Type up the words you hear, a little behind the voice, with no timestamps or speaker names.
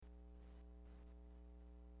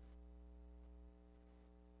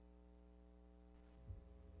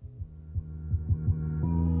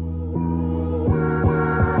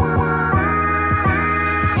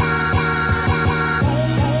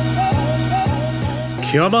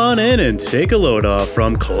Come on in and take a load off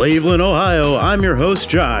from Cleveland, Ohio. I'm your host,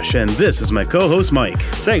 Josh, and this is my co-host, Mike.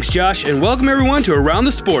 Thanks, Josh, and welcome everyone to Around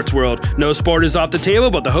the Sports World. No sport is off the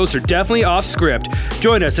table, but the hosts are definitely off script.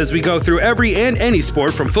 Join us as we go through every and any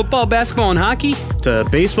sport from football, basketball, and hockey to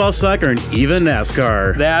baseball, soccer, and even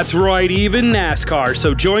NASCAR. That's right, even NASCAR.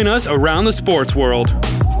 So join us Around the Sports World.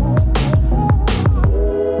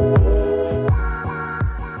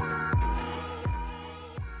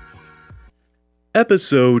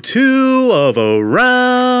 Episode 2 of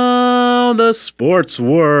Around the Sports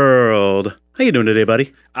World. How you doing today,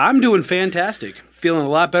 buddy? I'm doing fantastic. Feeling a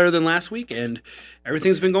lot better than last week, and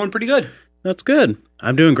everything's been going pretty good. That's good.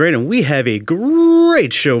 I'm doing great, and we have a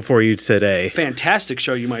great show for you today. Fantastic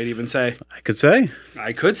show, you might even say. I could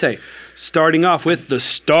say. Starting off with the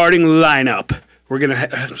starting lineup. We're going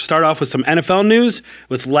to start off with some NFL news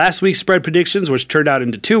with last week's spread predictions, which turned out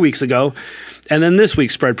into 2 weeks ago, and then this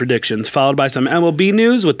week's spread predictions, followed by some MLB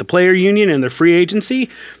news with the player union and their free agency.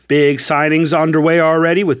 Big signings underway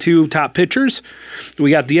already with 2 top pitchers.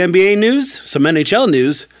 We got the NBA news, some NHL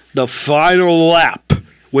news, the final lap,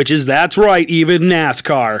 which is, that's right, even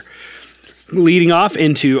NASCAR. Leading off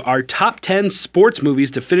into our top 10 sports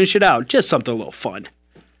movies to finish it out. Just something a little fun.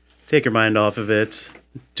 Take your mind off of it.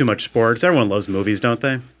 Too much sports. Everyone loves movies, don't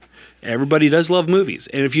they? Everybody does love movies.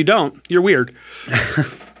 And if you don't, you're weird.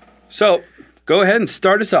 So, go ahead and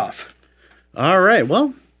start us off. All right.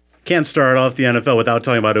 Well, can't start off the NFL without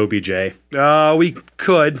talking about OBJ. We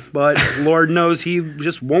could, but Lord knows he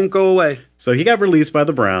just won't go away. So he got released by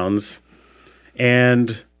the Browns, and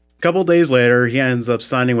a couple days later, he ends up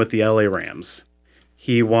signing with the LA Rams.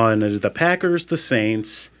 He won the Packers, the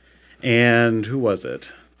Saints, and who was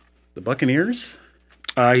it? The Buccaneers?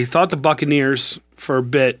 He thought the Buccaneers for a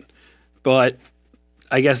bit, but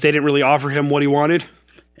I guess they didn't really offer him what he wanted.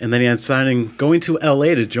 And then he ends up going to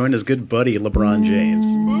LA to join his good buddy, LeBron James.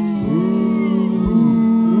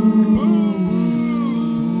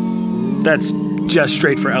 That's just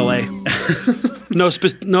straight for LA.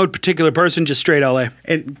 No particular person, just straight LA.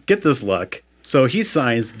 And get this luck. So he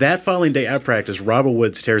signs. That following day at practice, Robert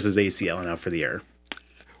Woods tears his ACL and out for the year.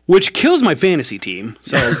 Which kills my fantasy team,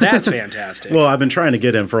 so that's fantastic. Well, I've been trying to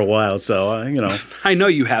get him for a while, so, I know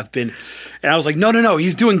you have been. And I was like, no,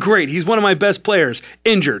 he's doing great. He's one of my best players.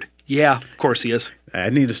 Injured. Yeah, of course he is. I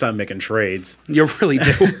need to stop making trades. You really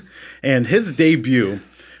do. And his debut,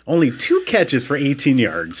 only 2 catches for 18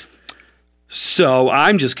 yards. So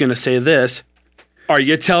I'm just going to say this. Are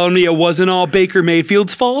you telling me it wasn't all Baker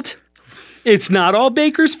Mayfield's fault? It's not all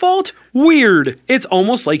Baker's fault? Weird. It's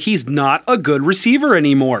almost like he's not a good receiver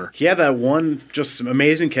anymore. He had that one just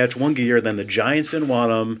amazing catch one year, then the Giants didn't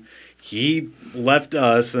want him. He left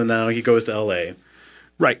us, and now he goes to L.A.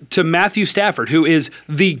 Right, to Matthew Stafford, who is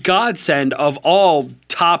the godsend of all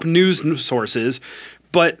top news sources,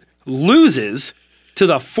 but loses to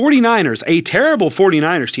the 49ers, a terrible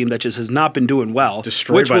 49ers team that just has not been doing well.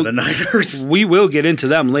 Destroyed by the Niners. We will get into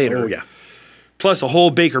them later. Oh, yeah. Plus a whole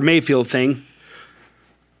Baker Mayfield thing.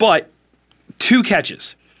 But 2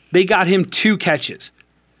 catches. They got him 2 catches.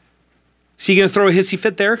 Is he going to throw a hissy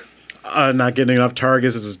fit there? Not getting enough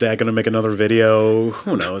targets. Is his dad going to make another video?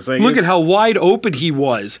 Who knows? Look at how wide open he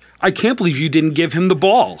was. I can't believe you didn't give him the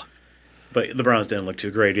ball. But the Browns didn't look too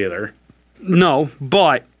great either. No,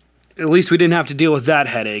 but at least we didn't have to deal with that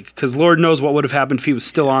headache, because Lord knows what would have happened if he was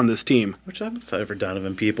still on this team. Which I'm excited for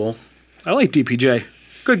Donovan People. I like DPJ.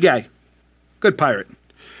 Good guy. Good pirate.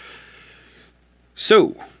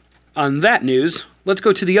 So, on that news, let's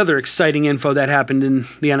go to the other exciting info that happened in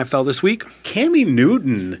the NFL this week. Cammy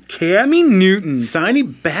Newton.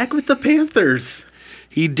 Signing back with the Panthers.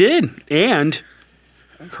 He did, and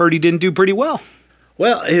heard he didn't do pretty well.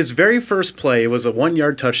 Well, his very first play was a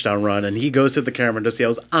 1-yard touchdown run, and he goes to the camera and just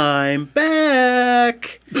yells, "I'm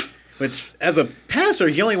back!" Which, as a passer,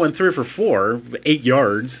 he only went 3 for 4, 8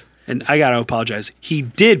 yards. And I got to apologize. He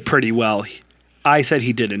did pretty well. I said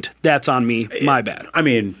he didn't. That's on me. My bad. I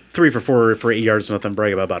mean, 3 for 4 for 8 yards is nothing to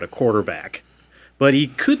brag about a quarterback. But he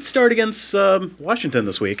could start against Washington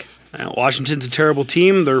this week. Washington's a terrible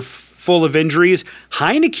team. They're full of injuries.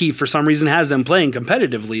 Heineke, for some reason, has them playing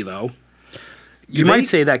competitively, though. You might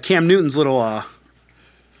say that Cam Newton's little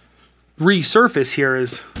resurface here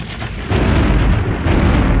is a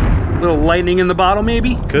little lightning in the bottle,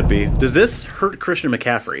 maybe? Could be. Does this hurt Christian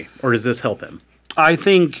McCaffrey, or does this help him? I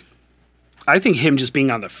think him just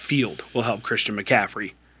being on the field will help Christian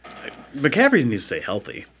McCaffrey. McCaffrey needs to stay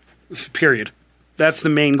healthy. Period. That's the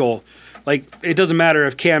main goal. Like, it doesn't matter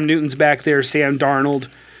if Cam Newton's back there, Sam Darnold,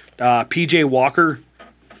 P.J. Walker.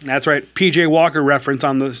 That's right, P.J. Walker reference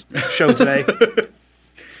on the show today.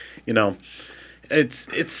 You know,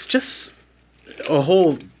 it's just a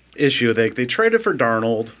whole issue. They traded for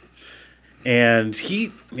Darnold, and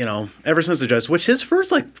he, ever since the Jets, which his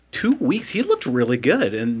first 2 weeks, he looked really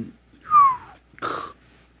good, and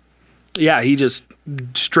Yeah, he just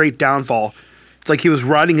straight downfall. It's like he was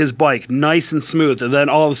riding his bike nice and smooth, and then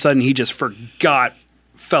all of a sudden he just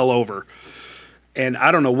fell over. And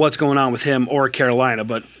I don't know what's going on with him or Carolina,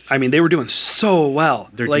 but I mean, they were doing so well.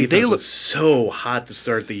 their defense was so hot to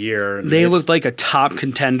start the year. And They looked like a top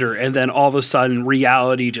contender, and then all of a sudden,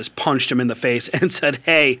 reality just punched him in the face and said,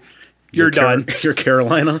 "Hey, you're done." You're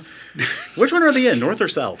Carolina. Which one are they in, North or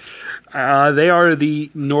South? They are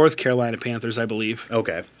the North Carolina Panthers, I believe.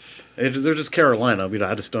 Okay, they're just Carolina.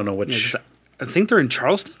 I just don't know which. Yeah, 'cause I think they're in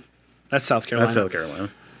Charleston. That's South Carolina. That's South Carolina.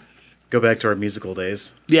 Go back to our musical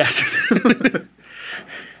days. Yes.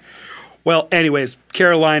 Well, anyways,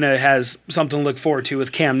 Carolina has something to look forward to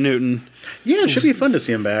with Cam Newton. Yeah, it should be fun to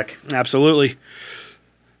see him back. Absolutely.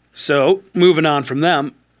 So, moving on from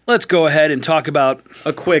them, let's go ahead and talk about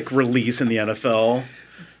A quick release in the NFL.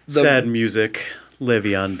 Sad music.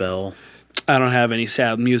 Le'Veon Bell. I don't have any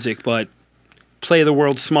sad music, but play the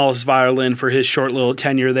world's smallest violin for his short little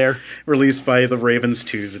tenure there. Released by the Ravens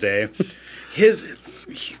Tuesday.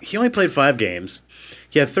 He only played 5 games.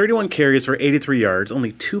 He had 31 carries for 83 yards,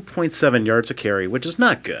 only 2.7 yards a carry, which is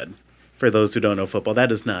not good. For those who don't know football,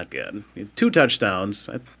 that is not good. 2 touchdowns.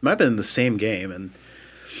 It might have been in the same game. And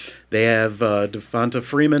they have Devonta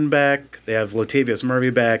Freeman back. They have Latavius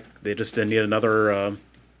Murray back. They just didn't need another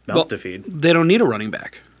mouth to feed. They don't need a running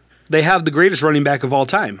back. They have the greatest running back of all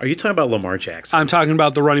time. Are you talking about Lamar Jackson? I'm talking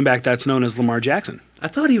about the running back that's known as Lamar Jackson. I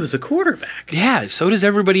thought he was a quarterback. Yeah, so does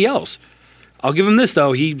everybody else. I'll give him this,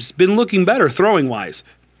 though. He's been looking better throwing-wise,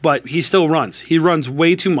 but he still runs. He runs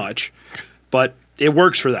way too much, but it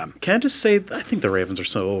works for them. Can I just say, I think the Ravens are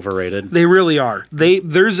so overrated. They really are.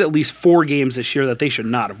 There's at least 4 games this year that they should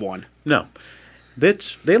not have won. No.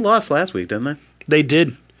 They lost last week, didn't they? They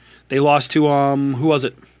did. They lost to, who was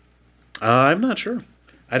it? I'm not sure.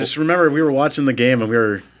 I just remember we were watching the game, and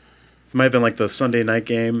it might have been like the Sunday night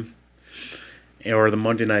game or the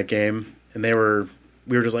Monday night game, and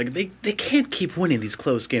we were just like, they can't keep winning these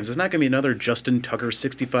close games. It's not going to be another Justin Tucker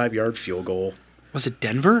 65-yard field goal. Was it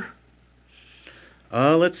Denver?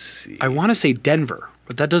 Let's see. I want to say Denver,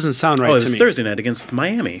 but that doesn't sound right it to was me. Thursday night against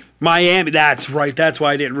Miami. Miami, that's right. That's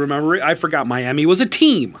why I didn't remember it. I forgot Miami was a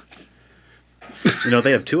team.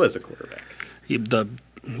 They have 2 as a quarterback. The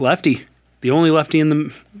lefty, the only lefty in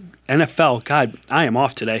the NFL. God, I am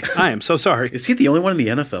off today. I am so sorry. Is he the only one in the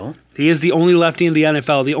NFL? He is the only lefty in the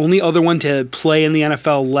NFL. The only other one to play in the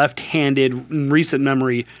NFL left-handed in recent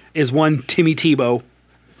memory is one Timmy Tebow.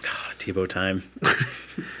 Tebow time.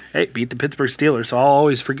 Hey, beat the Pittsburgh Steelers, so I'll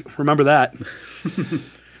always remember that.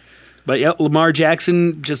 But yeah, Lamar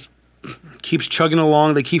Jackson just keeps chugging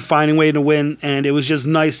along. They keep finding a way to win, and it was just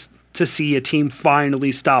nice to see a team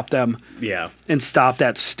finally stop them. Yeah. And stop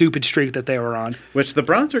that stupid streak that they were on. Which the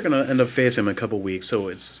Browns are going to end up facing in a couple weeks.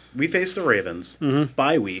 So we face the Ravens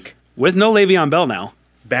bye week. With no Le'Veon Bell now.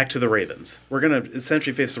 Back to the Ravens. We're going to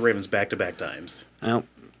essentially face the Ravens back-to-back times. Well,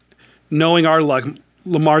 knowing our luck,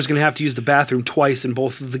 Lamar's going to have to use the bathroom twice in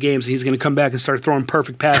both of the games, and he's going to come back and start throwing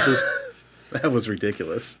perfect passes. That was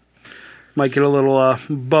ridiculous. Might get a little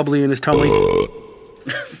bubbly in his tummy.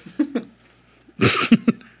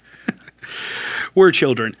 We're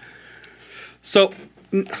children. So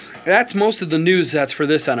that's most of the news that's for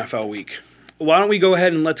this NFL week. Why don't we go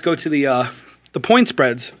ahead and let's go to the point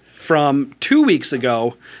spreads from 2 weeks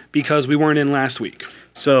ago because we weren't in last week.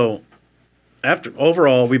 So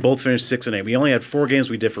overall, we both finished 6-8. We only had 4 games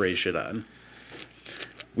we differentiated on.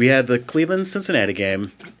 We had the Cleveland-Cincinnati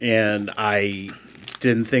game, and I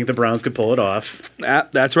didn't think the Browns could pull it off.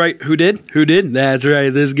 That's right. Who did? That's right.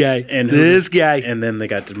 This guy. This guy. And then they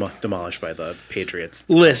got demolished by the Patriots.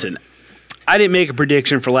 Listen, I didn't make a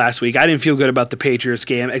prediction for last week. I didn't feel good about the Patriots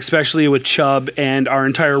game, especially with Chubb and our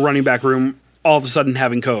entire running back room all of a sudden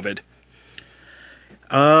having COVID.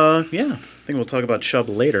 Yeah. I think we'll talk about Chubb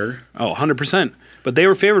later. Oh, 100%. But they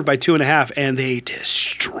were favored by 2.5, and they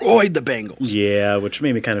destroyed the Bengals. Yeah, which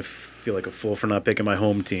made me kind of feel like a fool for not picking my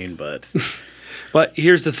home team, but... But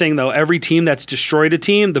here's the thing, though. Every team that's destroyed a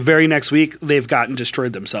team, the very next week, they've gotten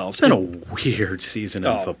destroyed themselves. It's been a weird season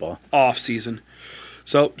in football. Off season.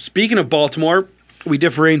 So, speaking of Baltimore, we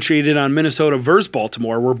differentiated on Minnesota versus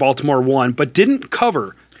Baltimore, where Baltimore won, but didn't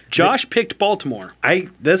cover. Josh picked Baltimore.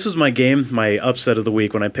 This was my game, my upset of the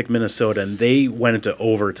week when I picked Minnesota, and they went into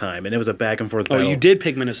overtime, and it was a back-and-forth battle. Oh, you did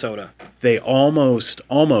pick Minnesota. They almost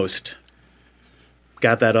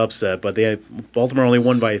got that upset, but Baltimore only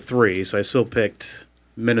won by 3, so I still picked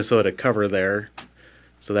Minnesota cover there.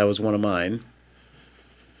 So that was one of mine.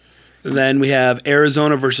 Then we have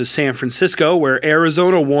Arizona versus San Francisco, where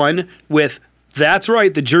Arizona won with, that's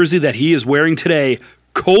right, the jersey that he is wearing today,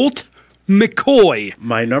 Colt McCoy.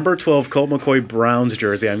 My number 12 Colt McCoy Browns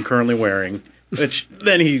jersey I'm currently wearing, which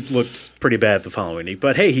then he looked pretty bad the following week.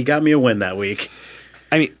 But hey, he got me a win that week.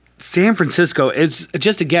 I mean, San Francisco, it's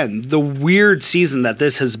just, again, the weird season that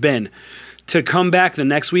this has been. To come back the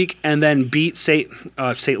next week and then beat St.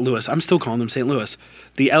 Louis. I'm still calling them St. Louis.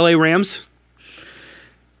 The LA Rams.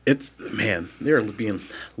 They're being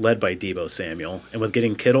led by Deebo Samuel. And with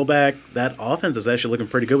getting Kittle back, that offense is actually looking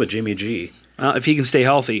pretty good with Jimmy G. If he can stay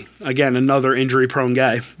healthy. Again, another injury-prone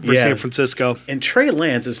guy for San Francisco. And Trey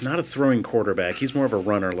Lance is not a throwing quarterback. He's more of a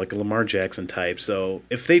runner, like a Lamar Jackson type. So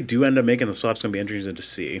if they do end up making the swap, it's going to be interesting to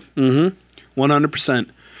see. 100%.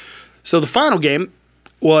 So the final game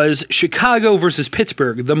was Chicago versus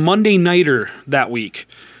Pittsburgh, the Monday Nighter that week,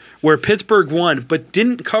 where Pittsburgh won but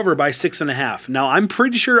didn't cover by 6.5. Now, I'm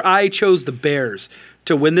pretty sure I chose the Bears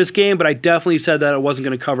to win this game, but I definitely said that it wasn't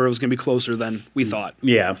going to cover. It was going to be closer than we thought.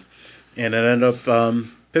 Yeah. And it ended up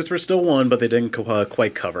Pittsburgh still won, but they didn't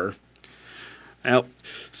quite cover. Now,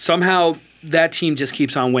 somehow that team just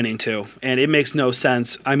keeps on winning too, and it makes no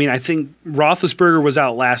sense. I mean, I think Roethlisberger was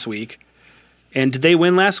out last week, and did they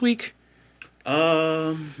win last week?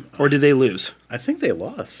 Or did they lose? I think they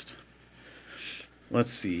lost.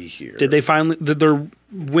 Let's see here. Did their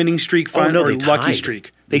winning streak finally, lucky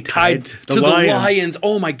streak? They tied to the Lions.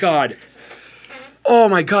 Oh my God. Oh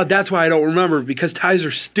my God, that's why I don't remember, because ties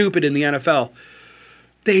are stupid in the NFL.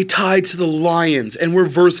 They tied to the Lions, and we're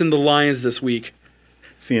versing the Lions this week.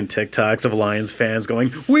 Seeing TikToks of Lions fans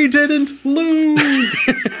going, "We didn't lose."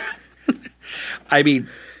 I mean,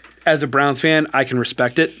 as a Browns fan, I can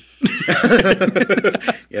respect it.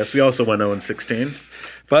 Yes, we also went 0-16.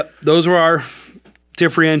 But those were our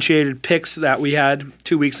differentiated picks that we had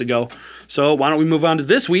 2 weeks ago. So why don't we move on to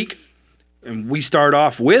this week? And we start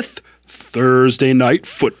off with Thursday Night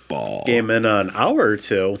Football. Game in an hour or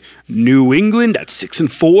two. New England at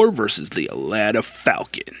 6-4 versus the Atlanta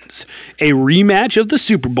Falcons. A rematch of the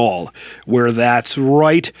Super Bowl, where that's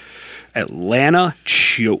right, Atlanta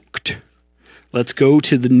choked. Let's go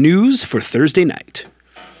to the news for Thursday night.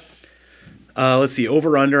 Let's see,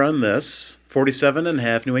 over-under on this,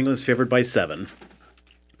 47.5. New England's favored by 7.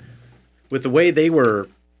 With the way they were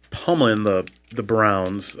pummeling the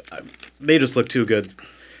Browns, they just look too good.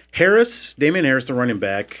 Damian Harris, the running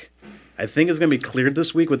back, I think is going to be cleared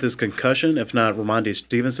this week with his concussion. If not, Ramondre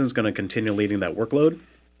Stevenson's going to continue leading that workload.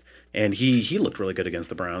 And he looked really good against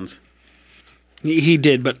the Browns. He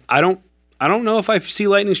did, but I don't know if I see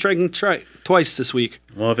lightning striking twice this week.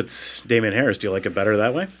 Well, if it's Damian Harris, do you like it better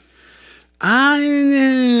that way?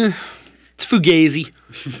 It's fugazi.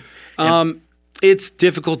 It's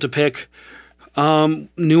difficult to pick.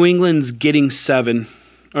 New England's getting 7.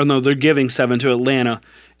 Or no, they're giving 7 to Atlanta,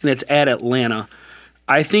 and it's at Atlanta.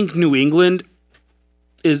 I think New England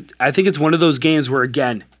I think it's one of those games where,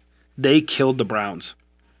 again, they killed the Browns.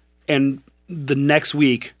 And the next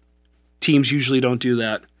week, teams usually don't do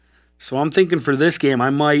that. So I'm thinking for this game, I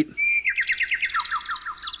might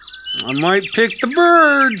pick the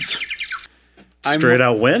Birds. Straight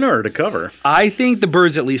out win or to cover? I think the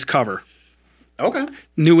Birds at least cover. Okay.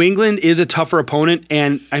 New England is a tougher opponent,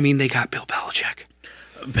 and, I mean, they got Bill Belichick.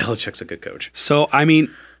 Belichick's a good coach. So, I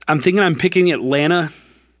mean, I'm thinking I'm picking Atlanta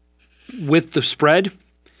with the spread,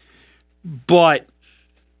 but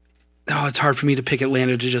it's hard for me to pick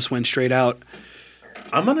Atlanta to just win straight out.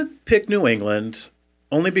 I'm going to pick New England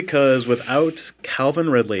only because without Calvin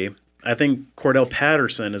Ridley, I think Cordell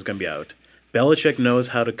Patterson is going to be out. Belichick knows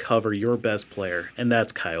how to cover your best player, and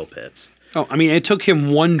that's Kyle Pitts. Oh, I mean, it took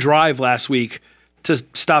him one drive last week to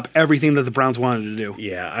stop everything that the Browns wanted to do.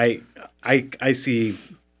 Yeah, I see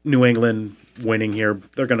New England winning here.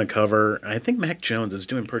 They're going to cover. I think Mac Jones is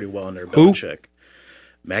doing pretty well under Belichick.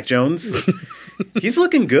 Mac Jones? He's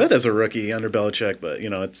looking good as a rookie under Belichick, but,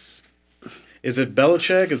 is it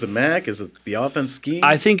Belichick? Is it Mac? Is it the offense scheme?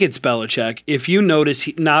 I think it's Belichick. If you notice,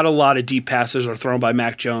 not a lot of deep passes are thrown by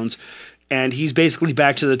Mac Jones, and he's basically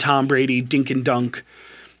back to the Tom Brady dink and dunk,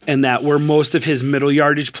 and that where most of his middle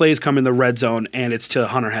yardage plays come in the red zone, and it's to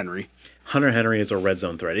Hunter Henry. Hunter Henry is a red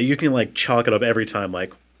zone threat. You can chalk it up every time.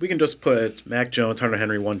 We can just put Mac Jones, Hunter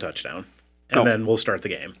Henry, 1 touchdown, and then we'll start the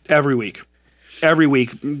game. Every week. Every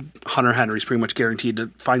week, Hunter Henry's pretty much guaranteed to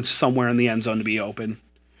find somewhere in the end zone to be open.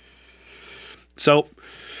 So,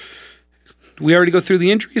 we already go through the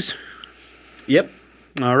injuries? Yep.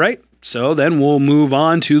 All right. So then we'll move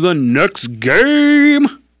on to the next game.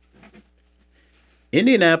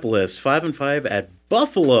 Indianapolis 5-5 at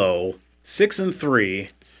Buffalo 6-3.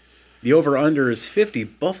 The over/under is 50.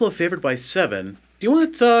 Buffalo favored by 7. Do you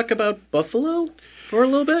want to talk about Buffalo for a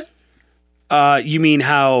little bit? You mean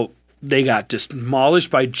how they got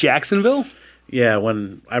demolished by Jacksonville? Yeah,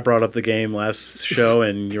 when I brought up the game last show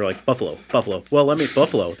and you're like, Buffalo. Well, let me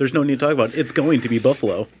Buffalo. There's no need to talk about it. It's going to be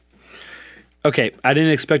Buffalo. Okay, I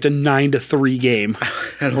didn't expect a 9-3 game.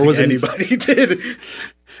 I don't think anybody did.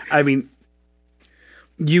 I mean,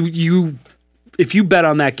 you if you bet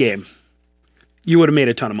on that game, you would have made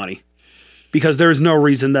a ton of money. Because there is no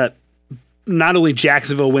reason that not only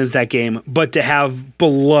Jacksonville wins that game, but to have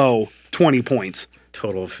below 20 points.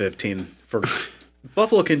 Total of 15 for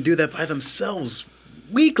Buffalo can do that by themselves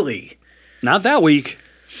weekly. Not that week.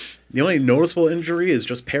 The only noticeable injury is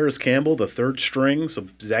just Paris Campbell, the third string, so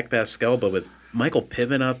Zach Pascal. But with Michael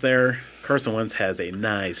Pittman out there, Carson Wentz has a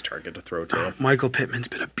nice target to throw to. Michael Pittman's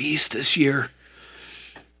been a beast this year.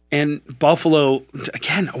 And Buffalo,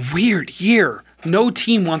 again, a weird year. No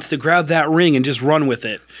team wants to grab that ring and just run with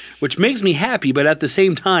it, which makes me happy, but at the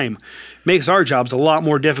same time, makes our jobs a lot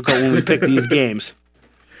more difficult when we pick these games.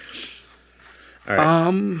 All right.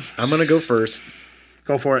 I'm going to go first.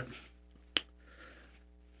 Go for it.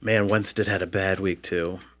 Man, Wentz did had a bad week,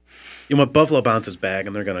 too. You know what? Buffalo bounces back,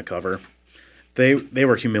 and they're going to cover. They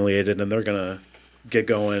were humiliated, and they're going to get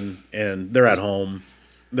going, and they're at home.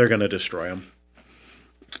 They're going to destroy them.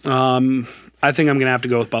 I think I'm going to have to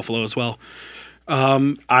go with Buffalo as well.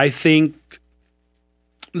 I think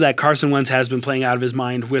that Carson Wentz has been playing out of his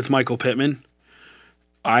mind with Michael Pittman.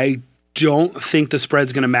 I don't think the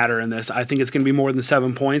spread's going to matter in this. I think it's going to be more than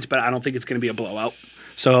 7 points, but I don't think it's going to be a blowout.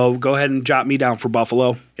 So go ahead and jot me down for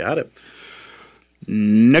Buffalo. Got it.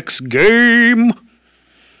 Next game.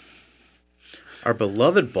 Our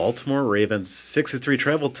beloved Baltimore Ravens 6-3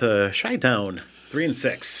 travel to Chi-Town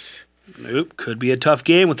 3-6. Nope, could be a tough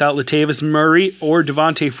game without Latavius Murray or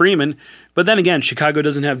Devontae Freeman. But then again, Chicago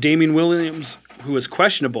doesn't have Damian Williams, who is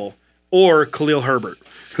questionable, or Khalil Herbert,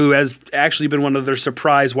 who has actually been one of their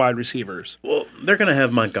surprise wide receivers. Well, they're going to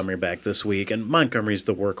have Montgomery back this week, and Montgomery's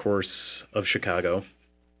the workhorse of Chicago.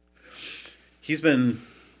 He's been,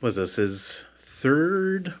 his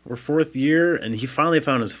third or fourth year, and he finally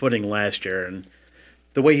found his footing last year. And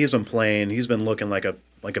the way he's been playing, he's been looking like a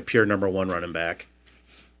pure number one running back.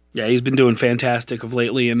 Yeah, he's been doing fantastic of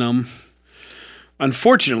lately, and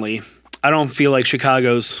unfortunately, I don't feel like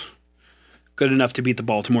Chicago's good enough to beat the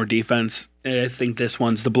Baltimore defense. I think this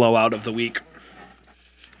one's the blowout of the week.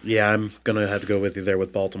 Yeah, I'm going to have to go with you there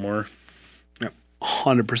with Baltimore. Yep,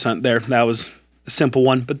 100% there. That was a simple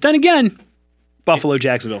one. But then again, Buffalo,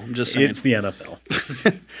 Jacksonville. I'm just saying. It's the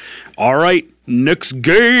NFL. All right, next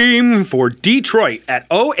game for Detroit at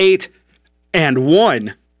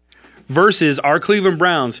 0-8-1 versus our Cleveland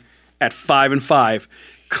Browns at 5-5.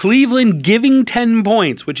 Cleveland giving 10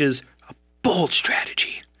 points, which is a bold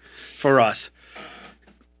strategy for us.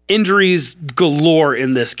 Injuries galore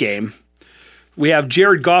in this game. We have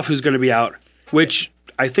Jared Goff, who's going to be out, which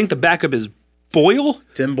I think the backup is Boyle?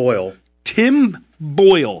 Tim Boyle. Tim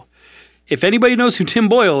Boyle. If anybody knows who Tim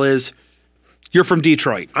Boyle is, you're from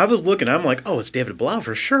Detroit. I was looking, I'm like, oh, it's David Blau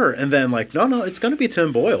for sure. And then no, it's going to be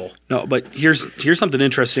Tim Boyle. No, but here's something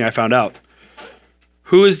interesting I found out.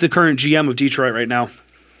 Who is the current GM of Detroit right now?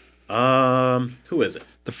 Who is it?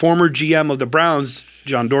 The former GM of the Browns,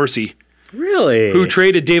 John Dorsey. Really? Who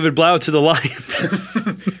traded David Blau to the Lions.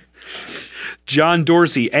 John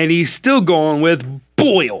Dorsey, and he's still going with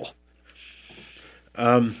Boyle.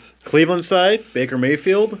 Cleveland side, Baker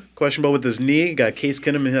Mayfield, questionable with his knee. Got Case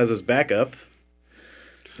Keenum as his backup.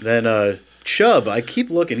 Then Chubb, I keep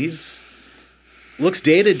looking. He's looks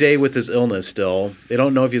day to day with his illness still. They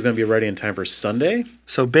don't know if he's going to be ready in time for Sunday.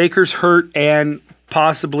 So Baker's hurt and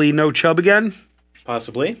possibly no Chubb again?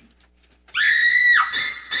 Possibly.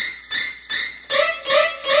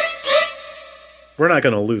 We're not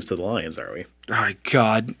going to lose to the Lions, are we? Oh,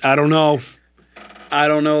 God. I don't know.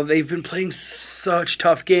 They've been playing such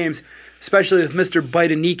tough games, especially with Mr.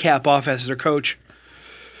 Bite a Kneecap off as their coach.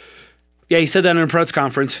 Yeah, he said that in a press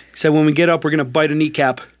conference. He said, when we get up, we're going to bite a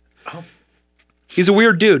kneecap. Oh. He's a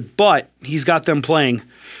weird dude, but he's got them playing.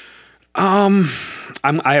 I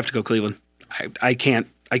have to go Cleveland. I can't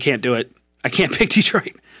do it. I can't pick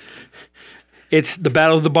Detroit. It's the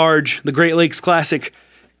Battle of the Barge, the Great Lakes Classic.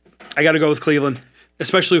 I got to go with Cleveland,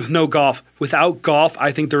 especially with no Goff. Without Goff,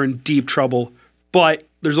 I think they're in deep trouble. But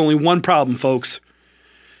there's only one problem, folks.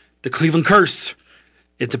 The Cleveland curse.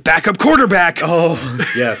 It's a backup quarterback. Oh,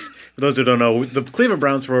 yes. For those who don't know, the Cleveland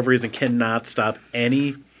Browns, for whatever reason, cannot stop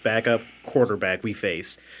any backup quarterback we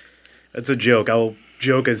face. It's a joke. I'll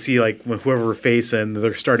joke and see, when whoever we're facing,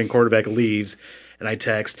 their starting quarterback leaves, and I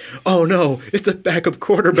text, oh, no, it's a backup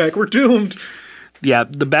quarterback. We're doomed. Yeah,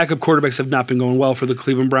 the backup quarterbacks have not been going well for the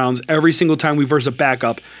Cleveland Browns. Every single time we verse a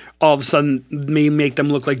backup, all of a sudden may make them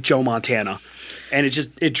look like Joe Montana. And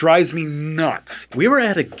it drives me nuts. We were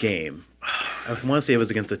at a game. I want to say it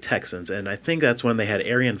was against the Texans, and I think that's when they had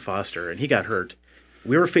Arian Foster, and he got hurt.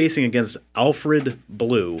 We were facing against Alfred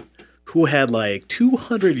Blue, who had like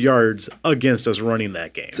 200 yards against us running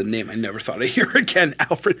that game. It's a name I never thought I'd hear again,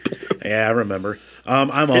 Alfred Blue. Yeah, I remember.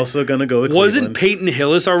 I'm also going to go with Cleveland. Wasn't Peyton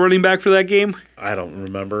Hillis our running back for that game? I don't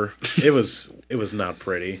remember. It was not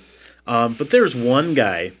pretty. But there's one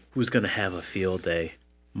guy who's going to have a field day.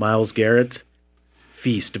 Myles Garrett.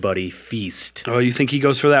 Feast, buddy, feast. Oh, you think he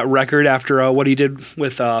goes for that record after what he did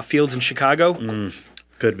with Fields in Chicago?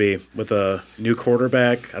 Could be. With a new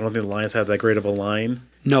quarterback, I don't think the Lions have that great of a line.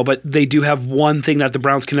 No, but they do have one thing that the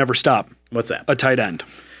Browns can never stop. What's that? A tight end.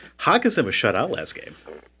 Hawkinson was shut out last game.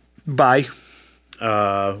 By?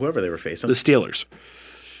 Whoever they were facing. The Steelers.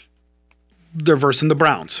 They're versing the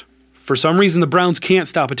Browns. For some reason, the Browns can't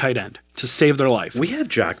stop a tight end to save their life. We had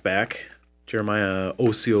Jock back. Jeremiah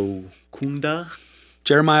Osiokunda.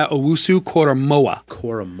 Jeremiah Owusu-Koramoah.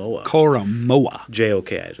 Koramoah.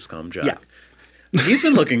 J-O-K, I just call him Jock. Yeah. He's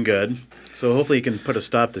been looking good, so hopefully he can put a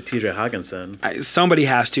stop to T.J. Hawkinson. Somebody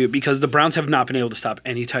has to, because the Browns have not been able to stop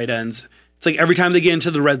any tight ends. It's like every time they get into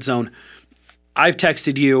the red zone, I've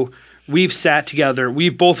texted you, we've sat together,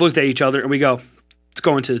 we've both looked at each other, and we go, it's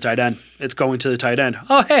going to the tight end. It's going to the tight end.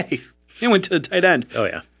 Oh, hey, it went to the tight end. Oh,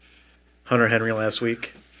 yeah. Hunter Henry last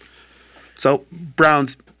week. So,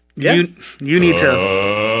 Browns... Yeah. You need to...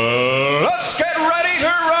 Let's get ready to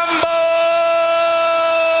rumble!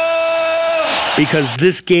 Because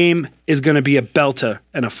this game is going to be a belter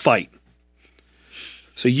and a fight.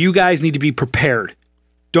 So you guys need to be prepared.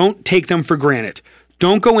 Don't take them for granted.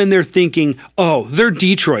 Don't go in there thinking, oh, they're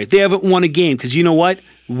Detroit. They haven't won a game. Because you know what?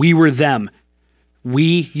 We were them.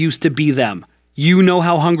 We used to be them. You know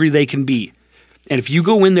how hungry they can be. And if you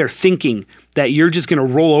go in there thinking that you're just going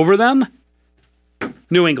to roll over them...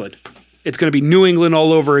 New England. It's going to be New England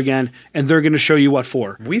all over again, and they're going to show you what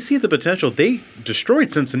for. We see the potential. They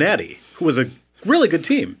destroyed Cincinnati, who was a really good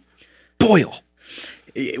team. Boyle.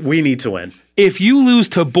 We need to win. If you lose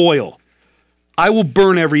to Boyle, I will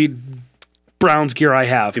burn every Browns gear I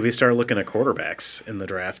have. Did we start looking at quarterbacks in the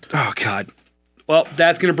draft? Oh, God. Well,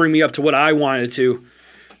 that's going to bring me up to what I wanted to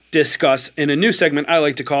discuss in a new segment I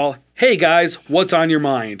like to call, Hey, guys, what's on your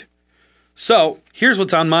mind? So, here's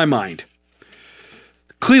what's on my mind.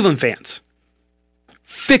 Cleveland fans,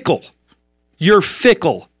 fickle. You're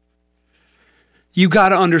fickle. You got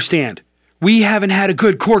to understand, we haven't had a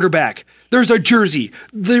good quarterback. There's a jersey.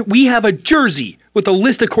 We have a jersey with a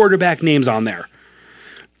list of quarterback names on there.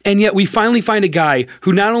 And yet we finally find a guy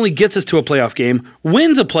who not only gets us to a playoff game,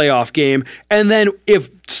 wins a playoff game, and then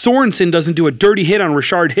if Sorensen doesn't do a dirty hit on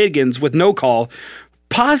Rashard Higgins with no call,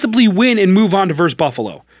 possibly win and move on to versus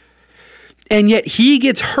Buffalo. And yet he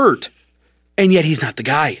gets hurt. And yet he's not the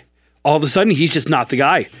guy. All of a sudden, he's just not the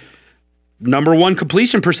guy. Number one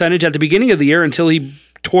completion percentage at the beginning of the year until he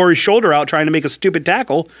tore his shoulder out trying to make a stupid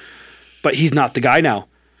tackle. But he's not the guy now.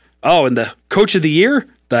 Oh, and the coach of the year?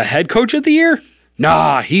 The head coach of the year?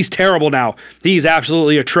 Nah, he's terrible now. He's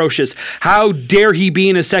absolutely atrocious. How dare he be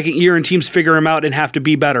in his second year and teams figure him out and have to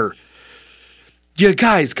be better? You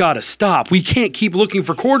guys got to stop. We can't keep looking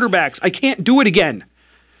for quarterbacks. I can't do it again.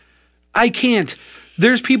 I can't.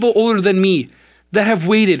 There's people older than me that have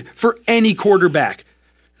waited for any quarterback.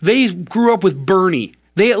 They grew up with Bernie.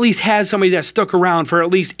 They at least had somebody that stuck around for at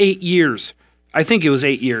least 8 years. I think it was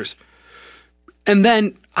 8 years. And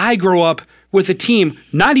then I grow up with a team,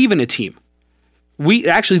 not even a team.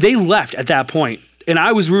 They left at that point, and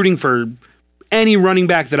I was rooting for any running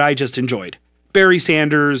back that I just enjoyed. Barry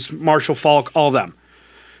Sanders, Marshall Faulk, all of them.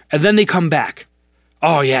 And then they come back.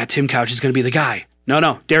 Oh yeah, Tim Couch is going to be the guy.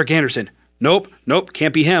 No, Derek Anderson. Nope,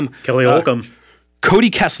 can't be him. Kelly Holcomb. Cody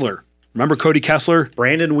Kessler. Remember Cody Kessler?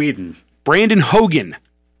 Brandon Whedon. Brandon Hogan.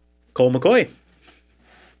 Cole McCoy.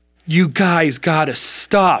 You guys got to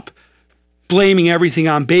stop blaming everything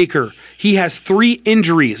on Baker. He has 3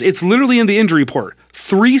 injuries. It's literally in the injury report.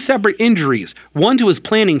 3 separate injuries. One to his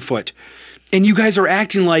planting foot. And you guys are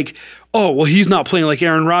acting like, oh, well, he's not playing like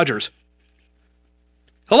Aaron Rodgers.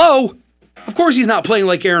 Hello? Of course he's not playing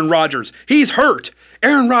like Aaron Rodgers. He's hurt.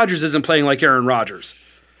 Aaron Rodgers isn't playing like Aaron Rodgers.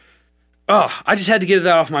 Oh, I just had to get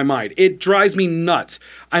that off my mind. It drives me nuts.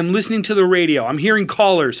 I'm listening to the radio. I'm hearing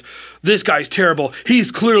callers. This guy's terrible.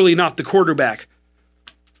 He's clearly not the quarterback.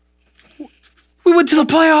 We went to the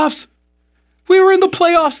playoffs. We were in the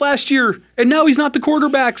playoffs last year, and now he's not the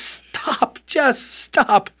quarterback. Stop. Just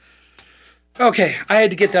stop. Okay, I had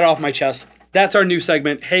to get that off my chest. That's our new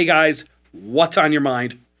segment. Hey, guys, what's on your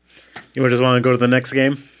mind? You just want to go to the next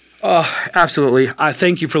game? Absolutely. I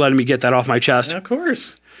thank you for letting me get that off my chest. Of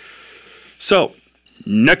course. So,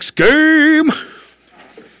 next game.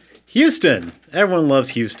 Houston. Everyone loves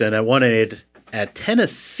Houston at 1-8 at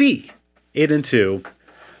Tennessee, 8-2.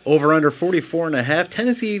 Over under 44.5.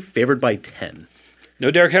 Tennessee favored by 10. No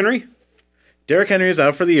Derrick Henry? Derrick Henry is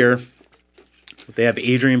out for the year. They have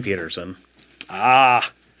Adrian Peterson.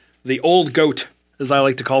 The old goat, as I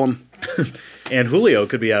like to call him. And Julio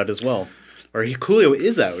could be out as well. Or Julio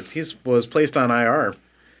is out. He was placed on IR.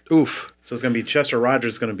 Oof. So it's going to be Chester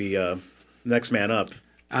Rogers going to be next man up.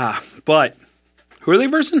 But who are they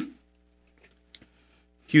versing?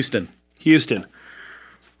 Houston.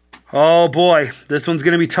 Oh, boy. This one's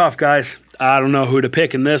going to be tough, guys. I don't know who to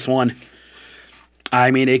pick in this one.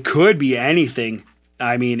 I mean, it could be anything.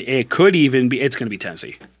 I mean, it could even be... It's going to be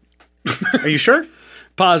Tennessee. Are you sure?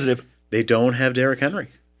 Positive. They don't have Derrick Henry.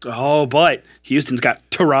 Oh, but Houston's got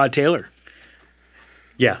Tyrod Taylor.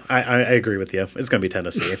 Yeah, I agree with you. It's going to be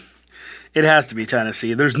Tennessee. It has to be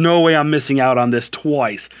Tennessee. There's no way I'm missing out on this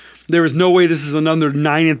twice. There is no way this is another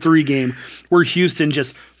 9-3 game where Houston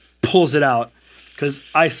just pulls it out. Because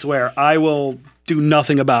I swear, I will do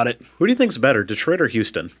nothing about it. Who do you think's better, Detroit or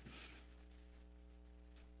Houston?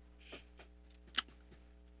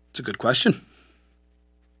 It's a good question.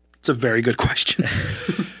 It's a very good question.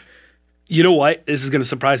 You know what? This is going to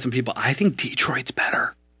surprise some people. I think Detroit's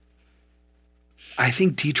better. I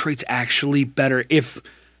think Detroit's actually better. If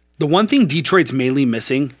the one thing Detroit's mainly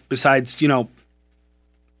missing, besides, a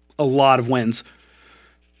lot of wins,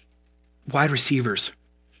 wide receivers.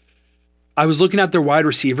 I was looking at their wide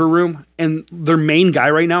receiver room, and their main guy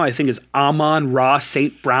right now, I think, is Amon-Ra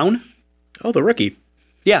St. Brown. Oh, the rookie.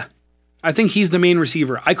 Yeah. I think he's the main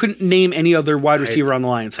receiver. I couldn't name any other wide receiver on the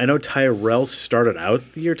Lions. I know Tyrell started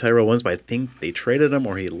out the year, Tyrell Williams, but I think they traded him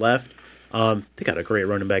or he left. They got a great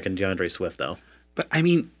running back in DeAndre Swift, though. But, I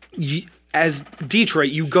mean, as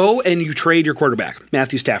Detroit, you go and you trade your quarterback,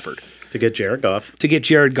 Matthew Stafford. To get Jared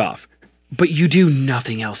Goff. But you do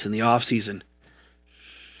nothing else in the offseason.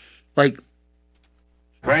 Like,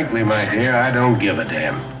 frankly, my dear, I don't give a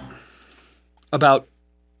damn about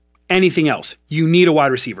anything else. You need a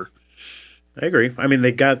wide receiver. I agree. I mean,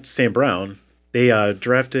 they got St. Brown. They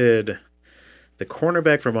drafted the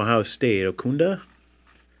cornerback from Ohio State, Okunda.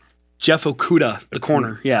 Jeff Okudah, the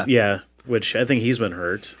corner. Yeah. Yeah, which I think he's been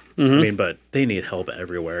hurt. Mm-hmm. I mean, but they need help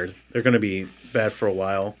everywhere. They're going to be bad for a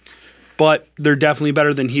while. But they're definitely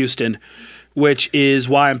better than Houston, which is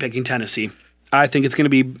why I'm picking Tennessee. I think it's going to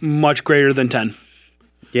be much greater than 10.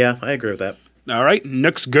 Yeah, I agree with that. All right,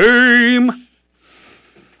 next game.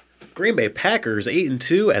 Green Bay Packers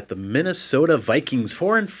 8-2 at the Minnesota Vikings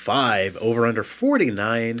 4-5 over under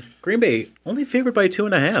 49. Green Bay only favored by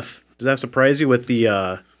 2.5. Does that surprise you with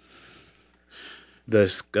the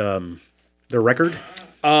record?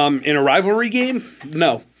 In a rivalry game?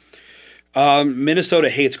 No. Minnesota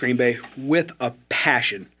hates Green Bay with a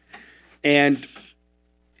passion. And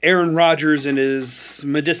Aaron Rodgers and his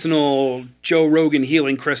medicinal Joe Rogan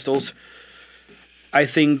healing crystals, I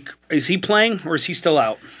think, is he playing or is he still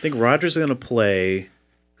out? I think Rodgers is going to play.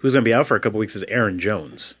 Who's going to be out for a couple weeks is Aaron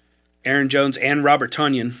Jones. Aaron Jones and Robert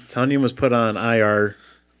Tonyan. Tonyan was put on IR,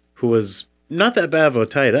 who was not that bad of a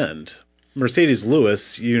tight end. Mercedes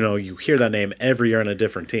Lewis, you hear that name every year on a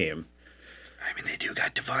different team. I mean, they do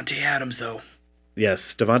got Devontae Adams, though.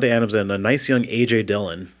 Yes, Devontae Adams and a nice young A.J.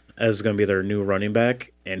 Dillon as going to be their new running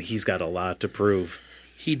back, and he's got a lot to prove.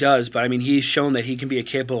 He does, but I mean, he's shown that he can be a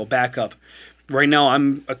capable backup. Right now,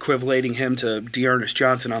 I'm equivalating him to Dearness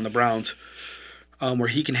Johnson on the Browns, where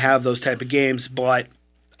he can have those type of games, but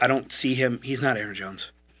I don't see him. He's not Aaron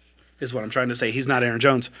Jones, is what I'm trying to say. He's not Aaron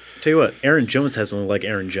Jones. Tell you what, Aaron Jones hasn't looked like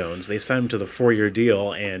Aaron Jones. They signed him to the 4-year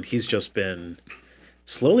deal, and he's just been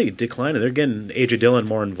slowly declining. They're getting A.J. Dillon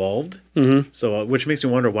more involved, so which makes me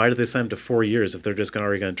wonder, why did they sign him to 4 years if they're just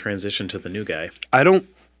already going to transition to the new guy? I don't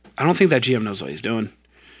think that GM knows what he's doing.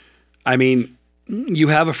 I mean, you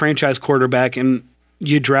have a franchise quarterback and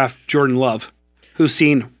you draft Jordan Love, who's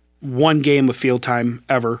seen one game of field time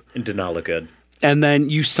ever. It did not look good. And then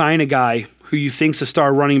you sign a guy who you think's a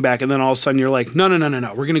star running back, and then all of a sudden you're like, no,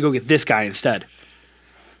 we're going to go get this guy instead.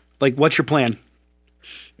 Like, what's your plan?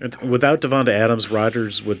 Without Devontae Adams,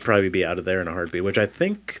 Rodgers would probably be out of there in a heartbeat, which I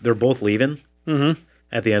think they're both leaving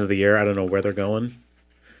at the end of the year. I don't know where they're going.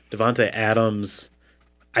 Devontae Adams,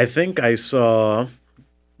 I think I saw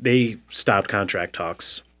they stopped contract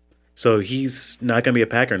talks. So he's not going to be a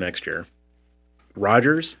Packer next year.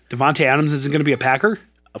 Rodgers? Devontae Adams isn't going to be a Packer?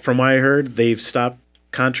 From what I heard, they've stopped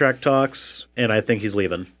contract talks, and I think he's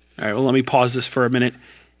leaving. All right, well, let me pause this for a minute.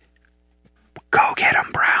 Go get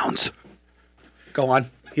him, Browns. Go on.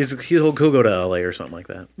 He'll go to LA or something like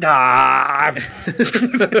that. Ah,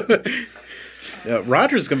 Yeah,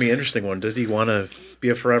 Rodgers is going to be an interesting one. Does he want to be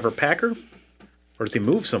a forever Packer? Or does he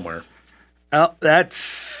move somewhere? well,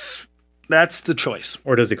 that's the choice.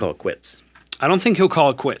 Or does he call it quits? I don't think he'll call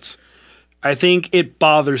it quits. I think it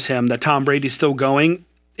bothers him that Tom Brady's still going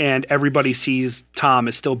and everybody sees Tom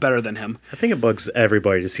is still better than him. I think it bugs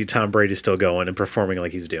everybody to see Tom Brady still going and performing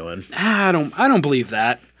like he's doing. I don't believe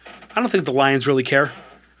that. I don't think the Lions really care.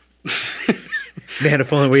 Man,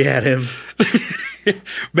 if only we had him.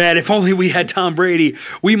 Man, if only we had Tom Brady,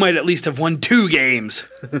 we might at least have won 2 games.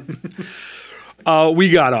 We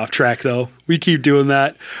got off track, though. We keep doing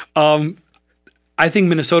that. I think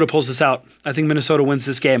Minnesota pulls this out. I think Minnesota wins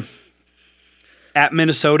this game. At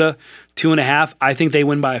Minnesota, 2.5. I think they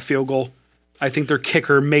win by a field goal. I think their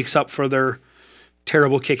kicker makes up for their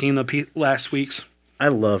terrible kicking the last weeks. I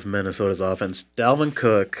love Minnesota's offense. Dalvin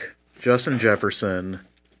Cook, Justin Jefferson,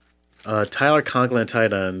 Tyler Conklin,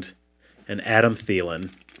 tight end, and Adam Thielen.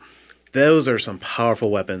 Those are some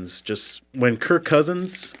powerful weapons. Just when Kirk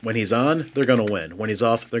Cousins, when he's on, they're going to win. When he's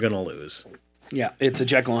off, they're going to lose. Yeah, it's a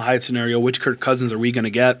Jekyll and Hyde scenario. Which Kirk Cousins are we going to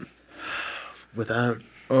get? Without,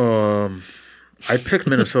 I picked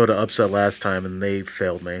Minnesota upset last time, and they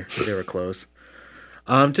failed me. They were close.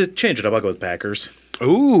 To change it up, I'll go with Packers.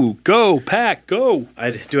 Ooh, go, Pack, go. I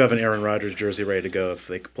do have an Aaron Rodgers jersey ready to go if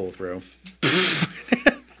they could pull through.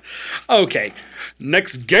 Okay,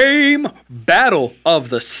 next game, Battle of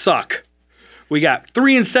the Suck. We got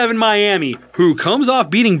 3-7 Miami, who comes off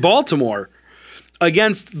beating Baltimore,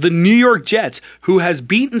 against the New York Jets, who has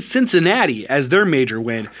beaten Cincinnati as their major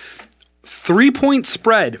win. 3-point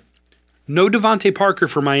spread. No Devontae Parker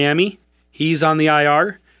for Miami. He's on the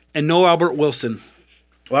IR. And no Albert Wilson.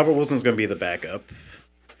 Well, Albert Wilson's going to be the backup.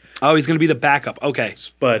 Oh, he's going to be the backup. Okay.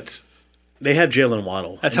 But they had Jalen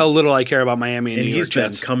Waddle. That's how little I care about Miami and New York he's been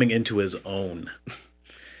Jets. coming into his own.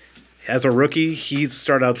 As a rookie, he's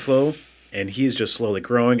started out slow, and he's just slowly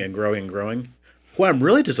growing and growing and growing. Who I'm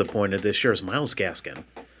really disappointed this year is Myles Gaskin,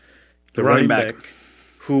 the running back,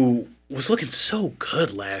 who was looking so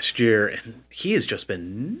good last year, and he has just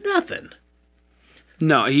been nothing.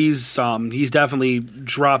 No, he's definitely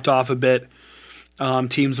dropped off a bit.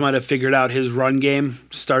 Teams might have figured out his run game,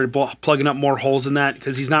 started plugging up more holes in that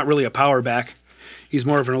because he's not really a power back. He's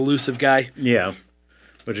more of an elusive guy. Yeah.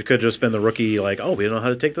 Which it could have just been the rookie, like, oh, we don't know how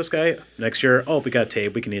to take this guy. Next year, oh, we got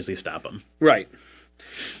tape. We can easily stop him. Right.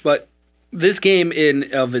 But this game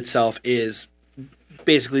in of itself is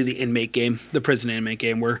basically the inmate game, the prison inmate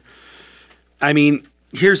game, where, I mean,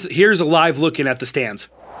 here's a live looking at the stands.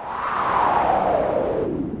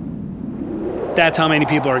 That's how many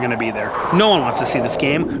people are going to be there. No one wants to see this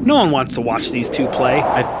game. No one wants to watch these two play.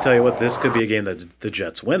 I tell you what, this could be a game that the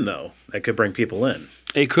Jets win, though. That could bring people in.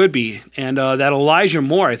 It could be. And that Elijah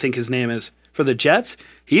Moore, I think his name is, for the Jets,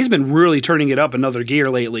 he's been really turning it up another gear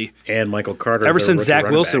lately. And Michael Carter. Ever since Zach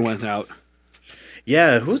Wilson went out.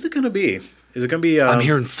 Yeah, who's it going to be? Is it going to be... I'm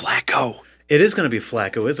hearing Flacco. It is going to be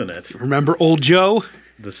Flacco, isn't it? Remember old Joe?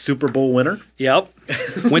 The Super Bowl winner? Yep.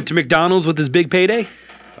 Went to McDonald's with his big payday.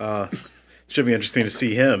 Should be interesting to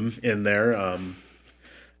see him in there.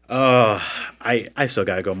 I still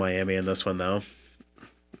got to go Miami in this one, though.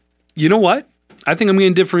 You know what? I think I'm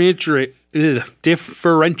going to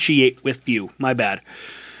differentiate with you. My bad.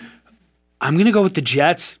 I'm going to go with the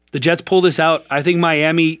Jets. The Jets pull this out. I think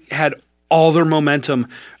Miami had all their momentum,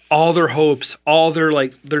 all their hopes, all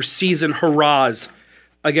their season hurrahs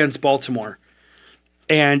against Baltimore.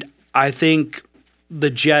 And I think the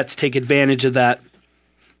Jets take advantage of that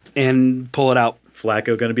and pull it out.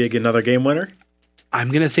 Flacco going to be another game winner? I'm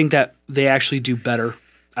going to think that they actually do better.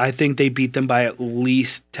 I think they beat them by at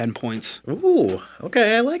least 10 points. Ooh,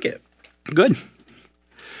 okay, I like it. Good.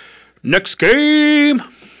 Next game.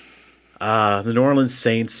 The New Orleans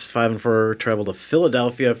Saints, 5-4, travel to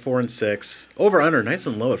Philadelphia, 4-6. Over under, nice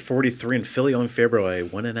and low at 43, and Philly only favored by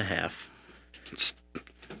 1.5.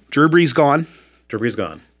 Drew Brees gone. Drew Brees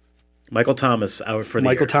gone. Michael Thomas out for the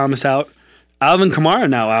Michael year. Thomas out. Alvin Kamara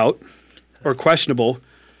now out, or questionable.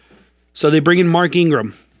 So they bring in Mark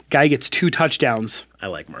Ingram. Guy gets 2 touchdowns. I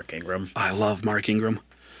like Mark Ingram. I love Mark Ingram.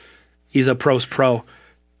 He's a pro's pro.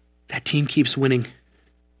 That team keeps winning.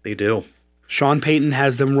 They do. Sean Payton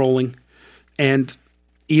has them rolling. And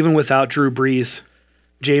even without Drew Brees,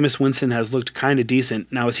 Jameis Winston has looked kind of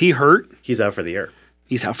decent. Now, is he hurt? He's out for the year.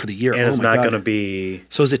 He's out for the year. And it's not going to be...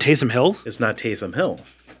 So is it Taysom Hill? It's not Taysom Hill.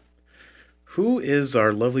 Who is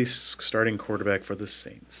our lovely starting quarterback for the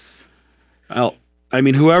Saints? Well, I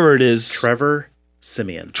mean, whoever it is. Trevor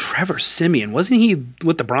Siemian. Trevor Siemian. Wasn't he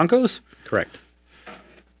with the Broncos? Correct.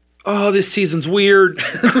 Oh, this season's weird.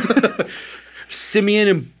 Simeon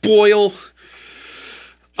and Boyle.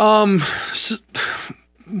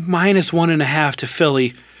 -1.5 to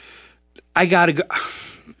Philly. I gotta go.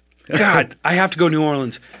 God, I have to go New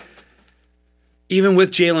Orleans. Even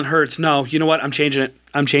with Jalen Hurts. No, you know what? I'm changing it.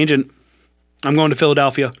 I'm going to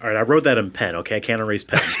Philadelphia. All right, I wrote that in pen, okay? I can't erase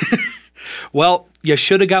pen. Well, you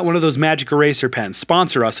should have got one of those magic eraser pens.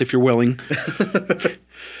 Sponsor us if you're willing.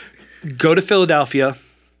 Go to Philadelphia.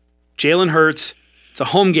 Jalen Hurts. It's a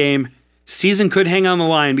home game. Season could hang on the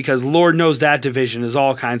line because Lord knows that division is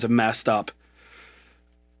all kinds of messed up.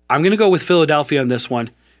 I'm going to go with Philadelphia on this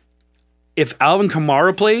one. If Alvin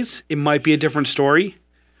Kamara plays, it might be a different story.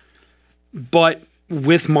 But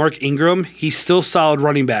with Mark Ingram, he's still solid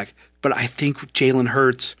running back. But I think Jalen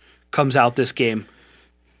Hurts comes out this game.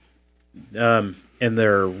 And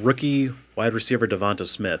their rookie wide receiver, Devonta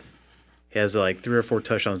Smith, he has like 3 or 4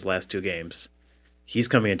 touchdowns the last 2 games. He's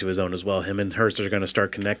coming into his own as well. Him and Hurts are going to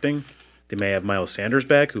start connecting. They may have Miles Sanders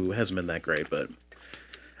back, who hasn't been that great. But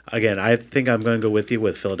again, I think I'm going to go with you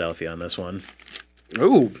with Philadelphia on this one.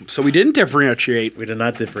 Oh, so we didn't differentiate. We did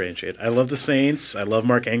not differentiate. I love the Saints. I love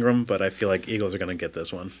Mark Ingram, but I feel like Eagles are going to get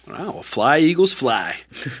this one. Wow, fly, Eagles, fly.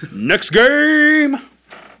 Next game.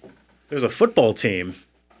 There's a football team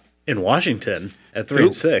in Washington at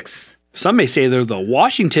 3-6. Some may say they're the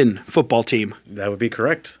Washington football team. That would be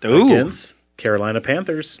correct. Ooh. Against Carolina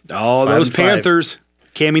Panthers. Oh, those 5-5. Panthers.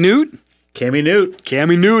 Cammy Newt. Cammy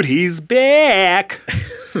Newt, he's back.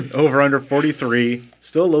 over under 43.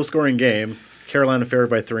 Still a low scoring game. Carolina favored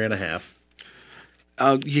by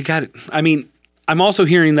 3.5. You got it. I mean, I'm also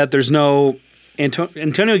hearing that there's no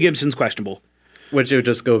Antonio Gibson's questionable. Which it would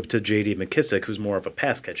just go to J.D. McKissick, who's more of a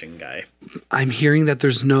pass-catching guy. I'm hearing that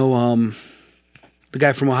there's no the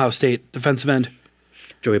guy from Ohio State, defensive end.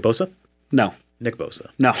 Joey Bosa? No. Nick Bosa.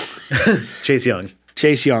 No. Chase Young.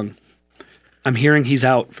 Chase Young. I'm hearing he's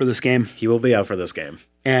out for this game. He will be out for this game.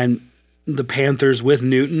 And the Panthers with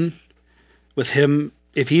Newton, with him,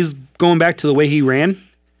 if he's going back to the way he ran,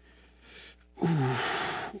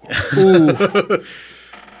 ooh.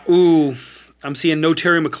 I'm seeing no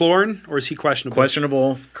Terry McLaurin, or is he questionable?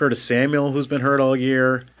 Questionable. Curtis Samuel, who's been hurt all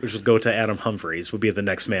year, which would go to Adam Humphries, would be the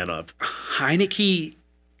next man up. Heineke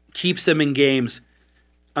keeps them in games.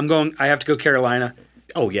 I have to go Carolina.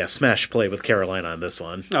 Oh, yeah, smash play with Carolina on this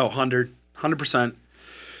one. Oh, 100%.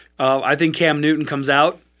 I think Cam Newton comes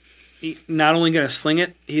out. He's not only going to sling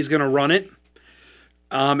it, he's going to run it.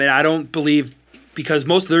 And I don't believe, because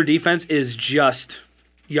most of their defense is just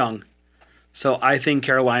young. So I think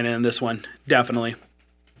Carolina in this one, definitely.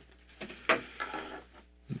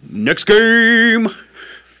 Next game.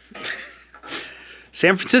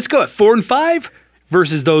 San Francisco at 4-5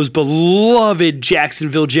 versus those beloved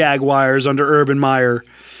Jacksonville Jaguars under Urban Meyer.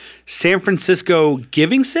 San Francisco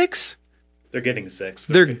giving 6? They're getting 6.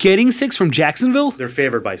 They're getting 6 from Jacksonville? They're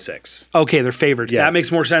favored by 6. Okay, they're favored. Yeah. That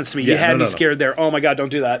makes more sense to me. Yeah, you had me no. scared there. Oh my God, don't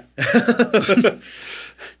do that.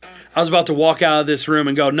 I was about to walk out of this room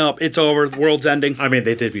and go, nope, it's over. The world's ending. I mean,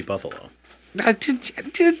 they did beat Buffalo.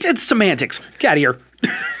 It's semantics. Get out of here.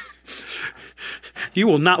 You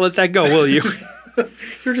will not let that go, will you?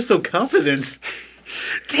 You're just so confident.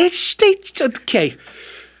 Okay.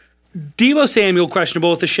 Deebo Samuel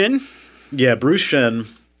questionable with the shin. Yeah, Bruce Shen.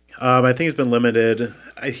 I think he's been limited.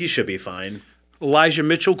 He should be fine. Elijah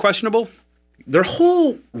Mitchell questionable. Their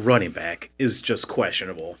whole running back is just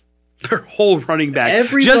questionable. Their whole running back.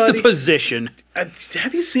 Everybody, just the position.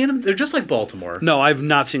 Have you seen them? They're just like Baltimore. No, I've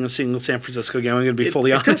not seen a single San Francisco game. I'm going to be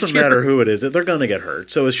fully honest. It doesn't matter who it is. They're going to get hurt.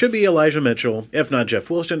 So it should be Elijah Mitchell, if not Jeff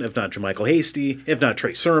Wilson, if not JaMychal Hasty, if not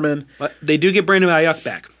Trey Sermon. But they do get Brandon Ayuk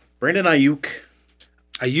back. Brandon Ayuk.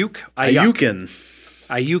 Ayukin.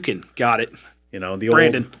 Got it. You know, the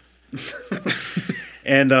Brandon. old...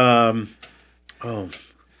 And,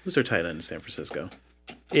 who's their tight end in San Francisco?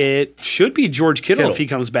 It should be George Kittle if he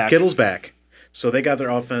comes back. Kittle's back. So they got their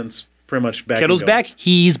offense pretty much back. Kittle's back.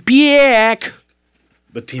 He's back.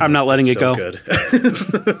 But I'm not letting it go. Good.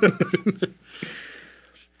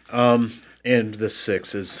 And the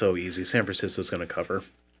 6 is so easy. San Francisco's going to cover.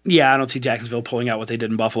 Yeah, I don't see Jacksonville pulling out what they did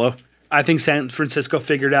in Buffalo. I think San Francisco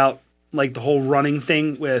figured out like the whole running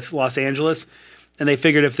thing with Los Angeles, and they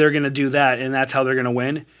figured if they're going to do that and that's how they're going to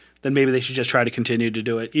win, then maybe they should just try to continue to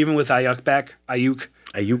do it. Even with Ayuk back, Ayuk.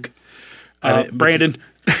 Brandon.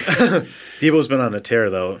 Deebo's been on a tear,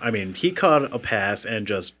 though. I mean, he caught a pass and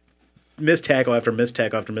just missed tackle after missed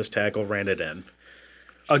tackle after missed tackle, ran it in.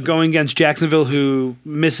 Going against Jacksonville, who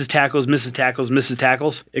misses tackles.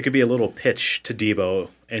 It could be a little pitch to Deebo,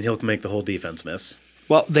 and he'll make the whole defense miss.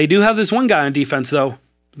 Well, they do have this one guy on defense, though.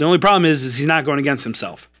 The only problem is he's not going against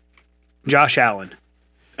himself. Josh Allen.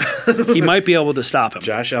 He might be able to stop him.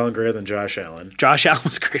 Josh Allen greater than Josh Allen. Josh Allen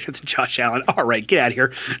was greater than Josh Allen. All right, get out of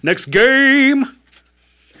here. Next game.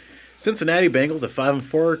 Cincinnati Bengals at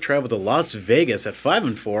 5-4 travel to Las Vegas at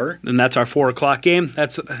 5-4. And that's our 4 o'clock game.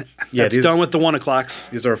 That's done with the 1 o'clocks.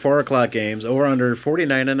 These are 4 o'clock games. Over under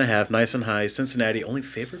 49.5, nice and high. Cincinnati only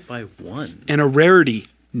favored by 1. And a rarity.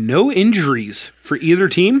 No injuries for either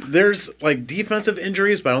team. There's like defensive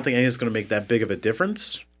injuries, but I don't think any is going to make that big of a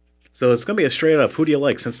difference. So it's going to be a straight up, who do you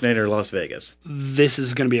like, Cincinnati or Las Vegas? This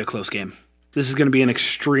is going to be a close game. This is going to be an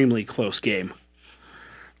extremely close game.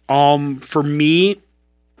 For me,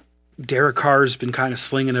 Derek Carr's been kind of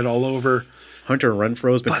slinging it all over. Hunter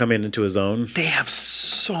Renfro's been coming into his own. They have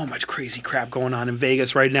so much crazy crap going on in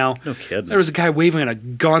Vegas right now. No kidding. There was a guy waving a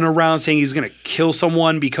gun around saying he's going to kill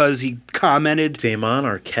someone because he commented. Damon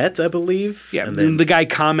Arquette, I believe. Yeah, and then the guy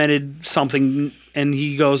commented something and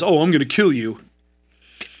he goes, "Oh, I'm going to kill you."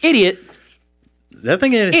 Idiot. that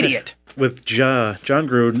thing is Idiot. With John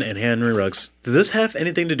Gruden and Henry Ruggs. Does this have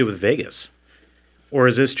anything to do with Vegas? Or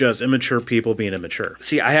is this just immature people being immature?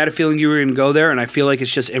 See, I had a feeling you were going to go there, and I feel like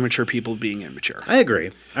it's just immature people being immature. I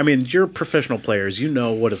agree. I mean, you're professional players. You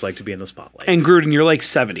know what it's like to be in the spotlight. And Gruden, you're like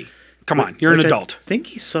 70. Come on, you're an Which adult. I think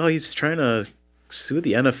he's trying to sue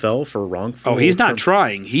the NFL for wrongful. Oh, he's not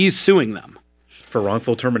trying. He's suing them. for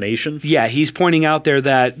wrongful termination. Yeah, he's pointing out there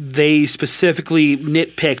that they specifically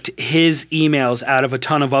nitpicked his emails out of a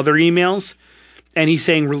ton of other emails, and he's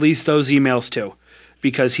saying release those emails too,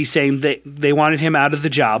 because he's saying they wanted him out of the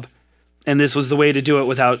job, and this was the way to do it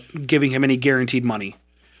without giving him any guaranteed money.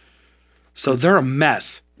 So they're a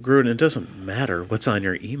mess. Gruden, it doesn't matter what's on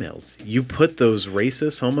your emails. You put those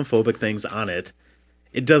racist, homophobic things on it.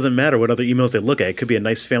 It doesn't matter what other emails they look at. It could be a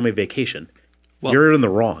nice family vacation. Well, you're in the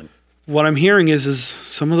wrong. What I'm hearing is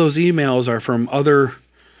some of those emails are from other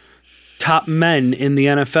top men in the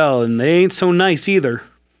NFL, and they ain't so nice either.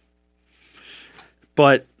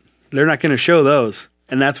 But they're not going to show those,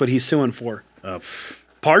 and that's what he's suing for.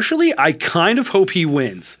 Partially, I kind of hope he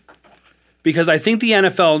wins, because I think the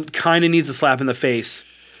NFL kind of needs a slap in the face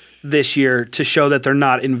this year to show that they're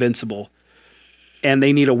not invincible, and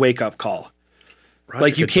they need a wake-up call. Roger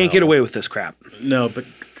Like, you can't Goodell. get away with this crap. No, but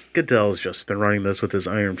Goodell's just been running this with his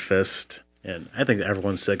iron fist, and I think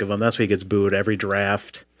everyone's sick of him. That's why he gets booed every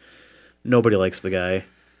draft. Nobody likes the guy.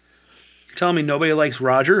 You're telling me nobody likes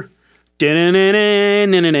Roger?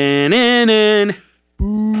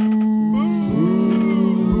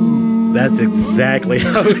 Dun-dun-dun-dun-dun-dun-dun-dun. That's exactly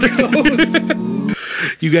how it goes.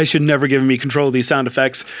 You guys should never give me control of these sound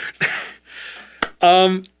effects.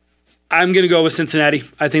 I'm going to go with Cincinnati.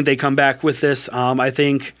 I think they come back with this. I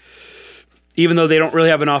think even though they don't really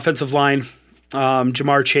have an offensive line,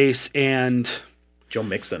 Jamar Chase and Joe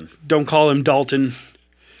Mixon. don't call him Dalton.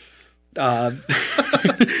 I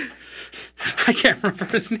can't remember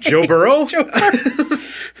his name. Joe Burrow? Joe Burrow.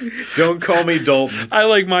 Don't call me Dalton. I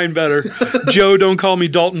like mine better. Joe, don't call me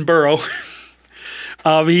Dalton Burrow.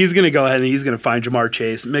 He's going to go ahead and he's going to find Jamar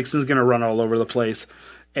Chase. Mixon's going to run all over the place.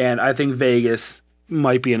 And I think Vegas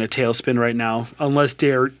might be in a tailspin right now, unless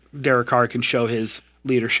Derek Carr can show his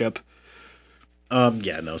leadership.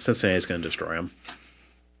 Cincinnati's going to destroy him.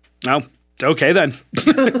 Oh, okay then.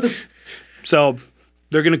 So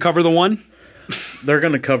they're going to cover the one? They're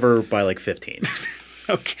going to cover by like 15.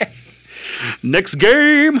 Okay. Next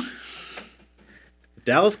game.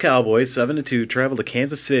 Dallas Cowboys 7-2 travel to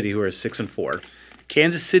Kansas City, who are 6-4.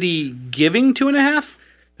 Kansas City giving 2.5?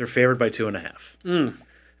 They're favored by 2.5.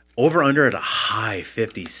 Over under at a high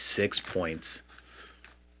 56 points.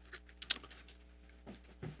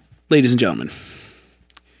 Ladies and gentlemen,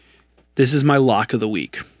 this is my lock of the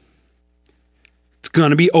week. It's going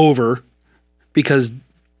to be over because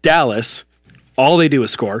Dallas, all they do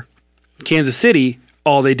is score. Kansas City,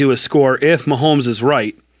 all they do is score if Mahomes is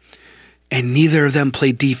right. And neither of them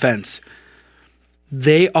play defense.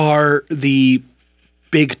 They are the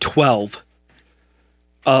Big 12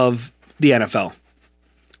 of the NFL.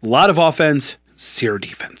 A lot of offense, zero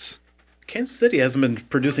defense. Kansas City hasn't been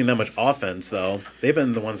producing that much offense, though. They've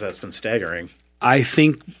been the ones that's been staggering. I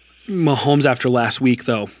think Mahomes, after last week,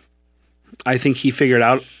 though, I think he figured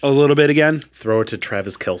out a little bit again. Throw it to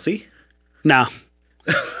Travis Kelce. Nah,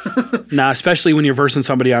 especially when you're versing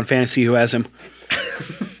somebody on fantasy who has him.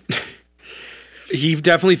 He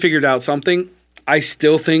definitely figured out something. I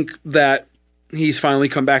still think that he's finally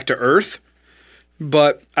come back to earth,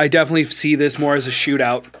 but I definitely see this more as a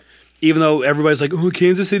shootout. Even though everybody's like, oh,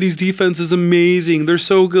 Kansas City's defense is amazing. They're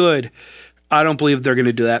so good. I don't believe they're going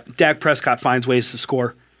to do that. Dak Prescott finds ways to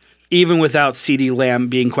score, even without CeeDee Lamb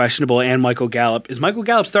being questionable and Michael Gallup. Is Michael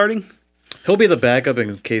Gallup starting? He'll be the backup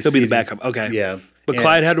in case He'll be the backup. Okay. Yeah. But And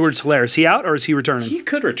Clyde Edwards-Helaire, is he out or is he returning? he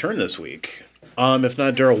could return this week. If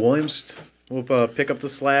not, Darrell Williams will pick up the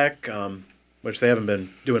slack, which they haven't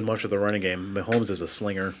been doing much of the running game. Mahomes is a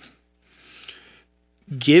slinger.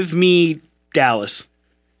 Give me Dallas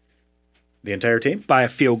The entire team? by a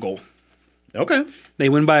field goal. Okay. They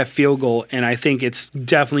win by a field goal, and I think it's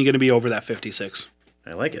definitely going to be over that 56.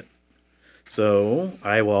 I like it. So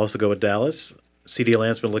I will also go with Dallas. CeeDee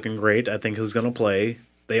Lamb's been looking great. I think he's going to play.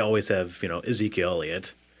 They always have, Ezekiel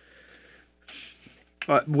Elliott.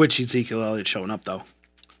 Which Ezekiel Elliott showing up, though?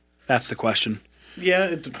 That's the question.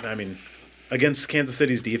 Yeah, against Kansas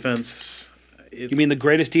City's defense, You mean the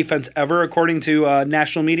greatest defense ever, according to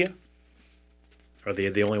national media? are they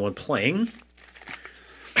the only one playing?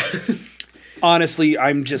 Honestly,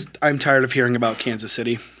 I'm tired of hearing about Kansas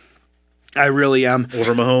City. I really am.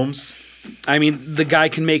 Over Mahomes? I mean, the guy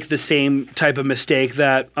can make the same type of mistake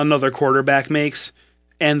that another quarterback makes,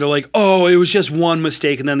 and they're like, "Oh, it was just one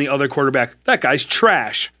mistake," and then the other quarterback, that guy's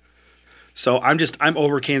trash. So I'm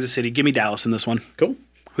over Kansas City. Give me Dallas in this one. Cool.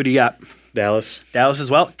 Who do you got? Dallas. Dallas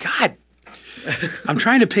as well? God. I'm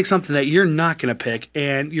trying to pick something that you're not going to pick,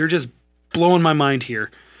 and you're just blowing my mind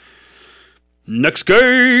here. Next game.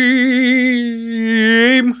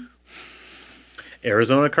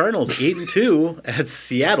 Arizona Cardinals 8-2 at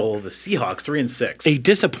Seattle. The Seahawks 3-6. A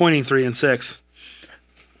disappointing 3-6.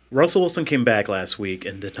 Russell Wilson came back last week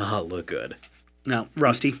and did not look good. No,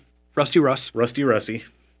 Rusty Russ. Rusty. Do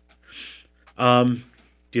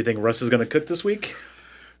you think Russ is going to cook this week?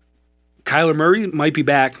 Kyler Murray might be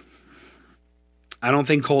back. I don't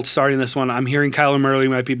think Colt's starting this one. I'm hearing Kyler Murray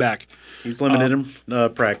might be back. He's limited in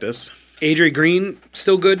practice. Adrian Green,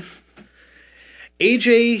 still good?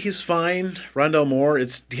 AJ, he's fine. Rondell Moore,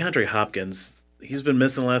 it's DeAndre Hopkins. He's been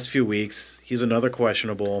missing the last few weeks. He's another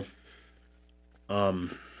questionable.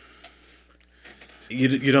 You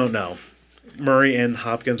don't know. Murray and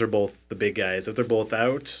Hopkins are both the big guys. If they're both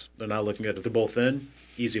out, they're not looking good. If they're both in,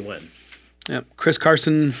 easy win. Yep. Chris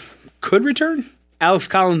Carson could return. Alex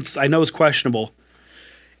Collins, I know, is questionable.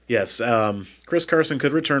 Yes, Chris Carson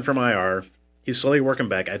could return from IR. He's slowly working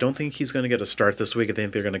back. I don't think he's going to get a start this week. I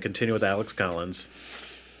think they're going to continue with Alex Collins.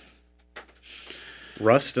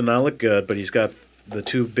 Russ did not look good, but he's got the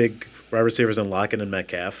two big wide receivers in Lockett and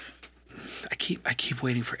Metcalf. I keep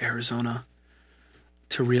waiting for Arizona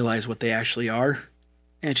to realize what they actually are,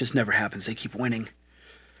 and it just never happens. They keep winning.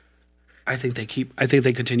 I think they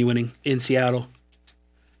continue winning in Seattle.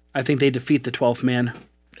 I think they defeat the 12th man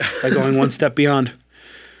by going one step beyond.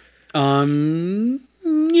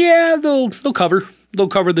 Yeah, they'll cover. They'll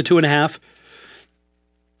cover the 2.5.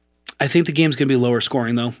 I think the game's going to be lower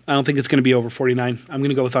scoring, though. I don't think it's going to be over 49. I'm going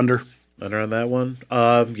to go with under. Under on that one?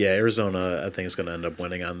 Yeah, Arizona, I think, is going to end up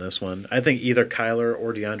winning on this one. I think either Kyler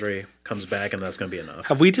or DeAndre comes back, and that's going to be enough.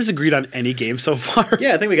 Have we disagreed on any game so far?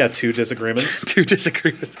 Yeah, I think we got 2 disagreements. 2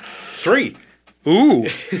 disagreements. 3. Ooh.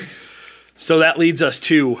 So that leads us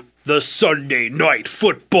to the Sunday night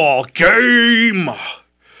football game.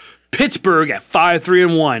 Pittsburgh at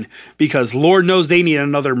 5-3-1 because Lord knows they need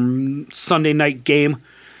another Sunday night game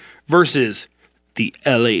versus the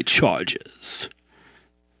LA Chargers.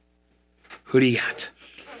 Who do you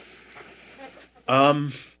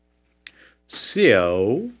got?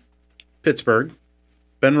 So, Pittsburgh,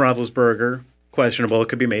 Ben Roethlisberger, questionable. It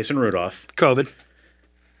could be Mason Rudolph. COVID.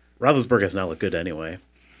 Roethlisberger has not looked good anyway.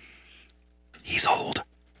 He's old.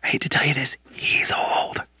 I hate to tell you this. He's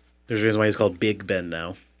old. There's a reason why he's called Big Ben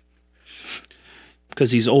now.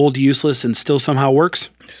 Because he's old, useless, and still somehow works?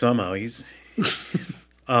 Somehow he's...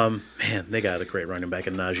 man, they got a great running back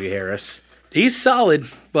in Najee Harris. He's solid,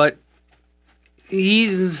 but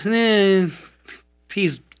he's kind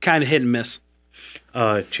of hit and miss.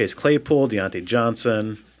 Chase Claypool, Deontay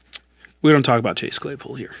Johnson. We don't talk about Chase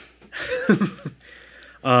Claypool here.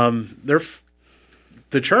 The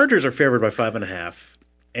Chargers are favored by 5.5,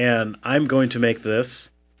 and I'm going to make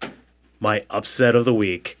this my upset of the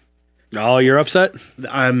week. Oh, you're upset?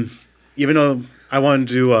 Even though I want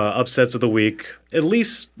to do upsets of the week, at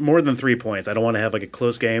least more than 3 points. I don't want to have like a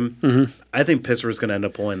close game. Mm-hmm. I think Pittsburgh's going to end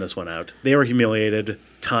up pulling this one out. They were humiliated,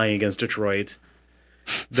 tying against Detroit.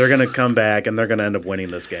 They're going to come back, and they're going to end up winning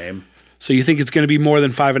this game. So you think it's going to be more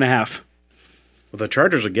than 5.5? Well, the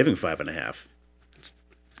Chargers are giving 5.5.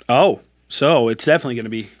 Oh, so it's definitely going to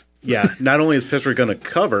be. Yeah, not only is Pittsburgh going to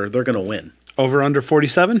cover, they're going to win. Over under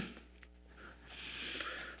 47?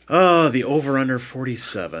 Oh, the over-under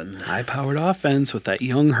 47. High-powered offense with that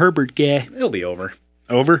young Herbert guy. It'll be over.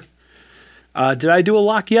 Over? Did I do a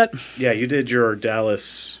lock yet? Yeah, you did your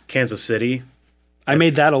Dallas, Kansas City. I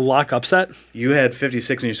made that a lock upset? You had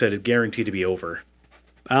 56, and you said it's guaranteed to be over.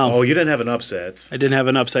 Oh, Oh, you didn't have an upset. I didn't have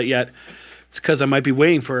an upset yet. It's because I might be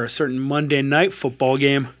waiting for a certain Monday night football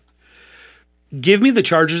game. Give me the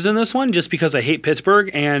Chargers in this one just because I hate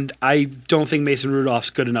Pittsburgh, and I don't think Mason Rudolph's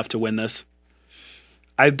good enough to win this.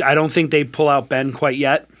 I don't think they pull out Ben quite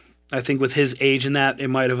yet. I think with his age and that, it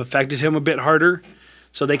might have affected him a bit harder.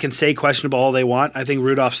 So they can say questionable all they want. I think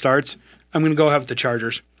Rudolph starts. I'm going to go have the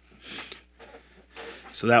Chargers.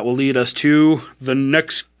 So that will lead us to the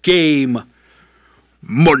next game.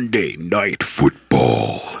 Monday Night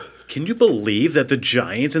Football. Can you believe that the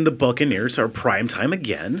Giants and the Buccaneers are primetime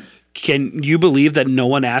again? Can you believe that no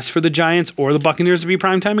one asked for the Giants or the Buccaneers to be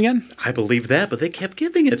primetime again? I believe that, but they kept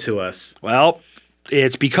giving it to us. Well,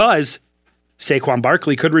 it's because Saquon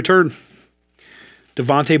Barkley could return.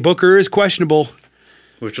 Devontae Booker is questionable.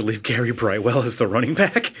 Which will leave Gary Brightwell as the running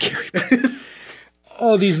back.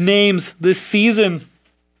 Oh, these names this season.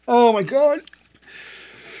 Oh, my God.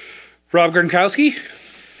 Rob Gronkowski?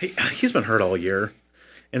 He's been hurt all year.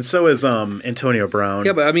 And so is Antonio Brown.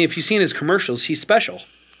 Yeah, but I mean, if you've seen his commercials, he's special.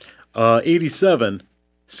 87.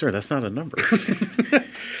 Sir, that's not a number.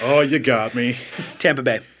 Oh, you got me. Tampa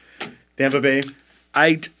Bay. Tampa Bay.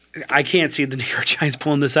 I can't see the New York Giants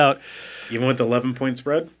pulling this out. Even with the 11-point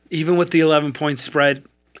spread? Even with the 11-point spread.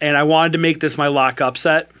 And I wanted to make this my lock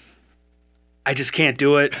upset. I just can't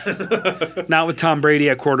do it. Not with Tom Brady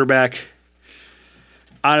at quarterback.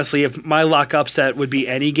 Honestly, if my lock upset would be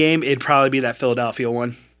any game, it'd probably be that Philadelphia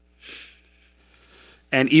one.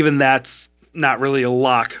 And even that's not really a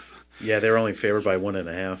lock. Yeah, they're only favored by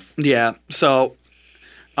 1.5. Yeah, so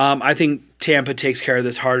I think Tampa takes care of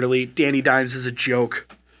this heartily. Danny Dimes is a joke.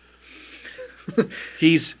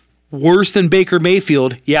 He's worse than Baker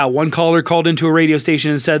Mayfield. Yeah, one caller called into a radio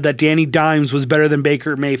station and said that Danny Dimes was better than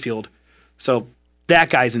Baker Mayfield. So that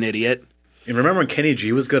guy's an idiot. And remember when Kenny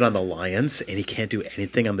G was good on the Lions and he can't do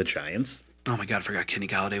anything on the Giants? Oh my God, I forgot Kenny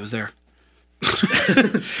Galladay was there.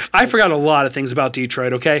 I forgot a lot of things about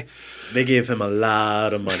Detroit, okay? They gave him a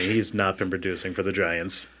lot of money. He's not been producing for the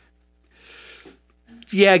Giants.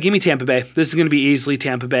 Yeah, give me Tampa Bay. This is going to be easily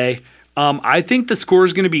Tampa Bay. I think the score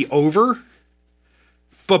is going to be over,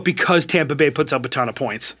 but because Tampa Bay puts up a ton of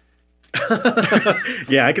points.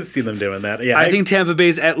 Yeah, I can see them doing that. Yeah, I think Tampa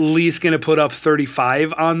Bay's at least going to put up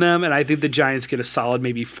 35 on them, and I think the Giants get a solid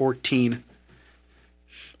maybe 14.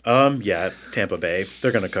 Yeah, Tampa Bay.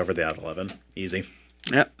 They're going to cover the out 11. Easy.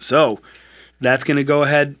 Yeah, so that's going to go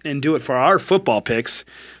ahead and do it for our football picks.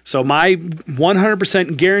 So my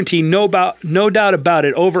 100% guarantee, no doubt about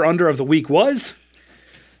it, over-under of the week was?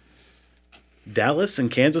 Dallas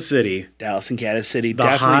and Kansas City. Dallas and Kansas City.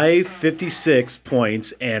 The high 56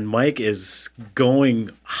 points, and Mike is going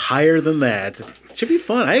higher than that. Should be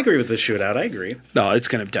fun. I agree with this shootout. I agree. No, it's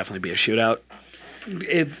going to definitely be a shootout.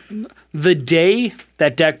 The day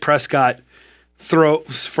that Dak Prescott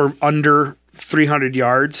throws for under 300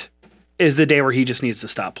 yards is the day where he just needs to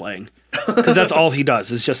stop playing. Because that's all he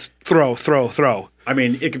does is just throw. I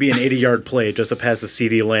mean, it could be an 80-yard play just to pass the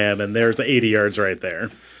CD Lamb, and there's 80 yards right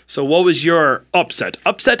there. So what was your upset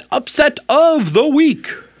of the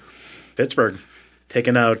week? Pittsburgh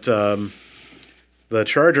taking out the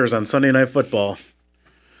Chargers on Sunday Night Football.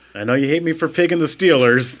 I know you hate me for picking the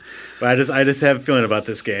Steelers, but I just have a feeling about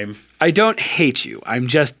this game. I don't hate you. I'm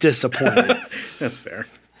just disappointed. That's fair.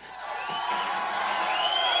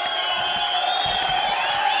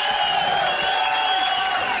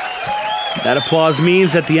 That applause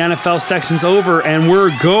means that the NFL section's over and we're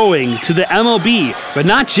going to the MLB, but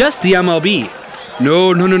not just the MLB.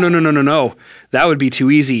 No. That would be too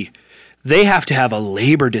easy. They have to have a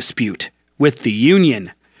labor dispute with the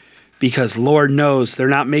union because Lord knows they're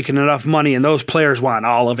not making enough money and those players want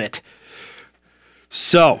all of it.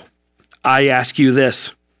 So, I ask you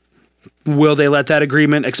this. Will they let that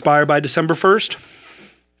agreement expire by December 1st?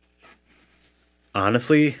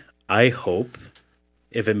 Honestly, I hope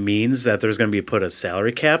if it means that there's going to be put a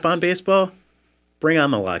salary cap on baseball, bring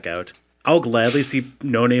on the lockout. I'll gladly see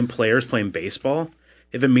no-name players playing baseball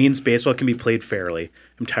if it means baseball can be played fairly.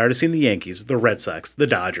 I'm tired of seeing the Yankees, the Red Sox, the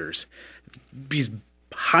Dodgers, these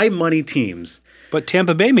high-money teams. But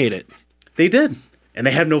Tampa Bay made it. They did, and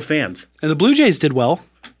they have no fans. And the Blue Jays did well.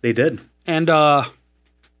 They did. And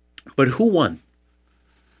but who won?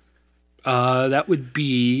 That would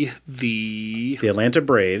be the Atlanta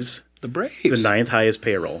Braves. The Braves. The 9th highest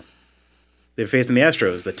payroll. They're facing the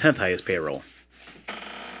Astros, the 10th highest payroll.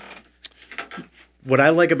 What I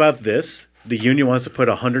like about this, the union wants to put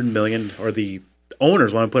 $100 million, or the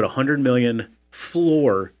owners want to put $100 million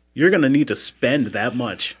floor. You're going to need to spend that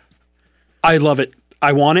much. I love it.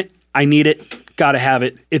 I want it. I need it. Gotta have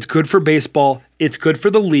it. It's good for baseball. It's good for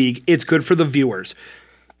the league. It's good for the viewers.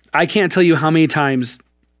 I can't tell you how many times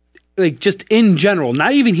like just in general,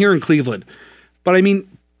 not even here in Cleveland, but I mean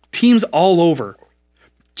teams all over.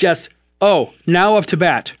 Just, now up to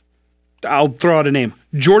bat. I'll throw out a name.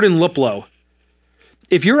 Jordan Luplow.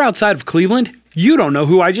 If you're outside of Cleveland, you don't know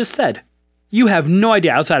who I just said. You have no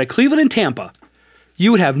idea. Outside of Cleveland and Tampa,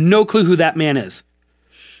 you would have no clue who that man is.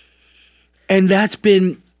 And that's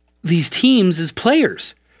been these teams as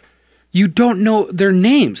players. You don't know their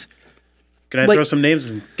names. Can I throw some names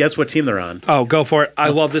and guess what team they're on? Oh, go for it. I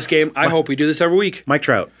love this game. I hope we do this every week. Mike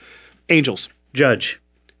Trout. Angels. Judge.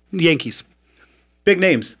 Yankees. Big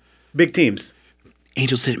names. Big teams.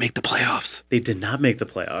 Angels didn't make the playoffs. They did not make the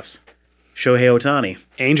playoffs. Shohei Ohtani.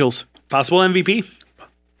 Angels. Possible MVP?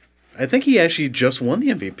 I think he actually just won the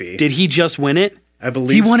MVP. Did he just win it? I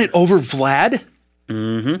believe he won it over Vlad?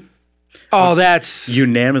 Mm-hmm. Oh, that's...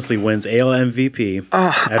 Unanimously wins AL MVP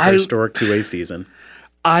after a historic two-way season.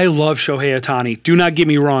 I love Shohei Ohtani. Do not get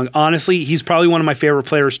me wrong. Honestly, he's probably one of my favorite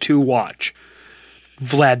players to watch.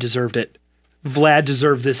 Vlad deserved it. Vlad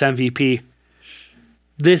deserved this MVP.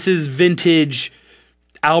 This is vintage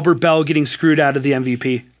Albert Bell getting screwed out of the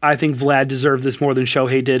MVP. I think Vlad deserved this more than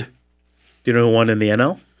Shohei did. Do you know who won in the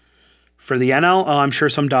NL? For the NL, I'm sure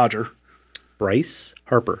some Dodger. Bryce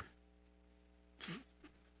Harper.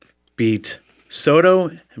 Beat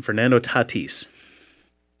Soto and Fernando Tatis.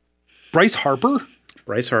 Bryce Harper?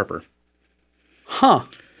 Bryce Harper. Huh.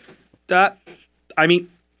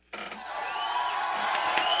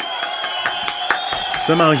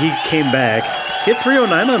 Somehow he came back, hit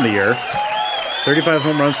 309 on the year, 35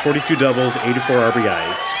 home runs, 42 doubles, 84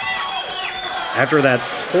 RBIs. After that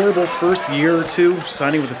horrible first year or two,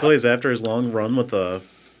 signing with the Phillies after his long run with the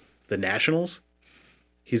Nationals,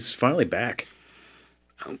 he's finally back.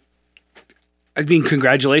 I mean,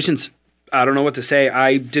 congratulations. I don't know what to say.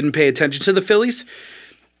 I didn't pay attention to the Phillies.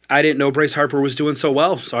 I didn't know Bryce Harper was doing so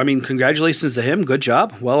well. So, I mean, congratulations to him. Good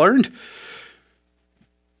job. Well earned.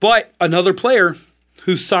 But another player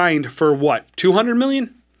who signed for what? $200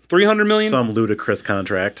 million? $300 million? Some ludicrous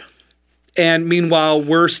contract. And meanwhile,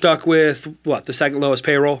 we're stuck with what? The second lowest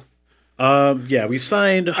payroll? Yeah, we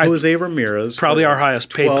signed Jose Ramirez. Probably our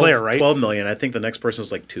highest paid player, right? $12 million. I think the next person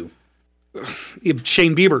is like $2 million.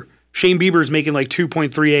 Shane Bieber. Shane Bieber is making like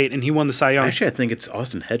 2.38, and he won the Cy Young. Actually, I think it's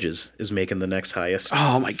Austin Hedges is making the next highest.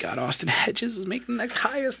 Oh, my God. Austin Hedges is making the next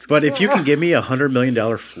highest. But if you can give me a $100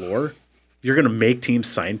 million floor, you're going to make teams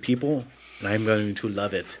sign people, and I'm going to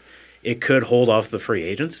love it. It could hold off the free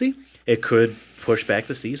agency. It could push back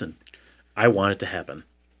the season. I want it to happen.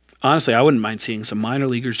 Honestly, I wouldn't mind seeing some minor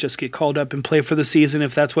leaguers just get called up and play for the season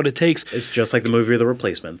if that's what it takes. It's just like the movie The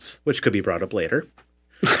Replacements, which could be brought up later.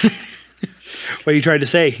 What are you trying to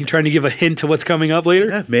say? You trying to give a hint to what's coming up later?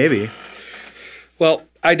 Yeah, maybe. Well,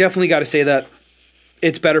 I definitely got to say that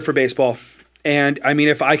it's better for baseball. And, I mean,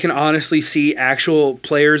 if I can honestly see actual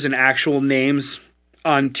players and actual names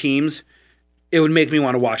on teams, it would make me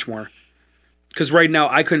want to watch more. Because right now,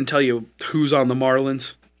 I couldn't tell you who's on the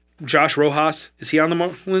Marlins. Josh Rojas, is he on the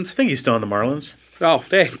Marlins? I think he's still on the Marlins. Oh,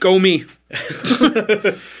 hey, go me.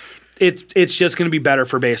 It's just going to be better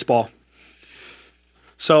for baseball.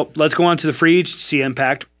 So let's go on to the free agency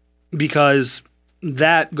impact, because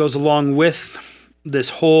that goes along with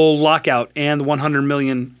this whole lockout and the $100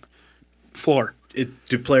 million floor.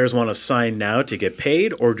 Do players want to sign now to get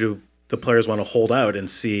paid, or do the players want to hold out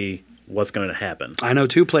and see what's going to happen? I know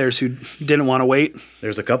two players who didn't want to wait.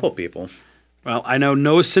 There's a couple people. Well, I know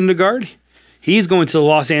Noah Syndergaard. He's going to the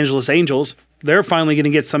Los Angeles Angels. They're finally going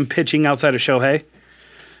to get some pitching outside of Shohei.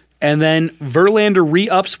 And then Verlander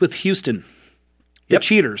re-ups with Houston. The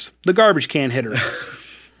cheaters. The garbage can hitters.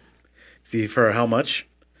 See, for how much?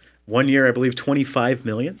 1 year, I believe, $25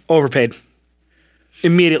 million. Overpaid.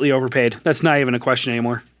 Immediately overpaid. That's not even a question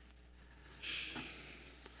anymore.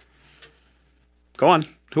 Go on.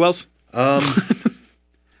 Who else?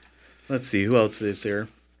 Let's see. Who else is here?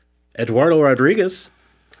 Eduardo Rodriguez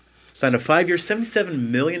signed a 5-year, $77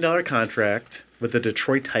 million contract with the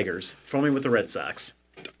Detroit Tigers, formerly with the Red Sox.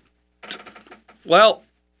 Well,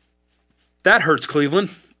 that hurts Cleveland.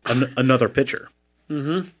 Another pitcher.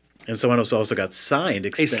 Mm-hmm. And someone else also got signed.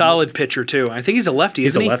 A solid pitcher, too. I think he's a lefty,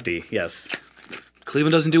 He's isn't a he? lefty, yes.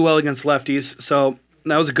 Cleveland doesn't do well against lefties, so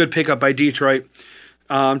that was a good pickup by Detroit.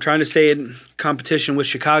 I'm trying to stay in competition with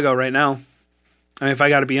Chicago right now. I mean, if I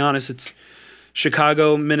got to be honest, it's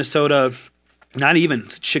Chicago, Minnesota, not even.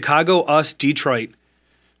 It's Chicago, us, Detroit,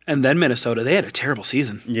 and then Minnesota. They had a terrible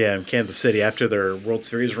season. Yeah, in Kansas City, after their World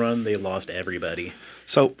Series run, they lost everybody.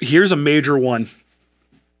 So here's a major one,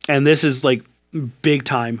 and this is like big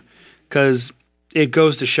time because it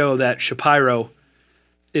goes to show that Shapiro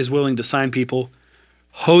is willing to sign people.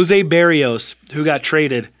 Jose Barrios, who got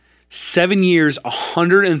traded, 7 years,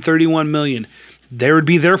 $131 million. There would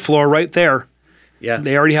be their floor right there. Yeah.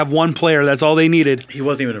 They already have one player. That's all they needed. He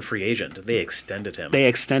wasn't even a free agent. They extended him. They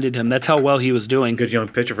extended him. That's how well he was doing. Good young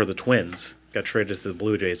pitcher for the Twins. Got traded to the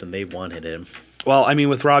Blue Jays, and they wanted him. Well, I mean,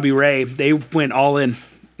 with Robbie Ray, they went all in.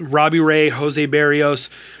 Robbie Ray, Jose Barrios,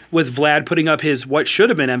 with Vlad putting up his what should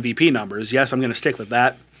have been MVP numbers. Yes, I'm going to stick with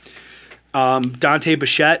that. Dante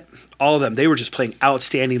Bichette, all of them. They were just playing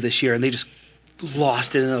outstanding this year, and they just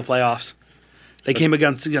lost it in the playoffs. They came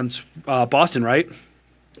against Boston, right?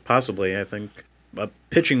 Possibly, I think.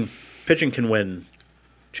 Pitching can win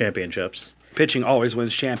championships. Pitching always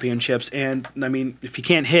wins championships, and I mean, if you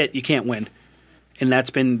can't hit, you can't win. And that's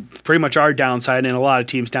been pretty much our downside and a lot of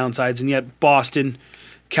teams' downsides, and yet Boston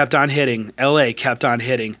kept on hitting. LA kept on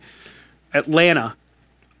hitting. Atlanta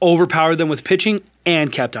overpowered them with pitching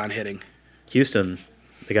and kept on hitting. Houston,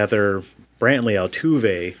 they got their Brantley,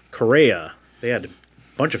 Altuve, Correa. They had a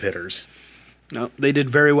bunch of hitters. No, they did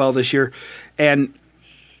very well this year. And,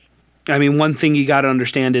 I mean, one thing you got to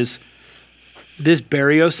understand is this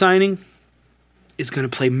Barrios signing is going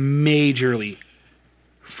to play majorly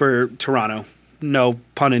for Toronto. No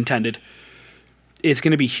pun intended. It's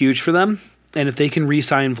going to be huge for them. And if they can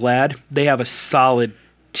re-sign Vlad, they have a solid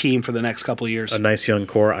team for the next couple of years. A nice young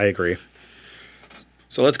core, I agree.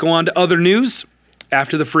 So let's go on to other news.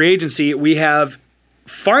 After the free agency, we have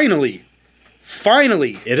finally,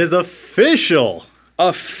 It is official.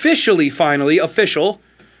 official,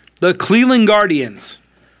 the Cleveland Guardians.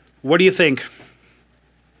 What do you think?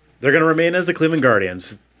 They're going to remain as the Cleveland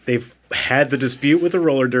Guardians. They've had the dispute with the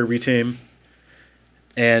roller derby team,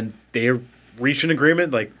 and they reached an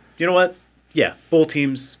agreement like, you know what? Yeah, both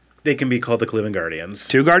teams, they can be called the Cleveland Guardians.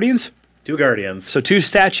 Two Guardians? Two Guardians. So two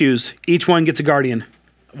statues. Each one gets a Guardian.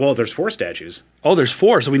 Well, there's 4 statues. Oh, there's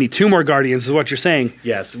 4, so we need 2 more Guardians is what you're saying.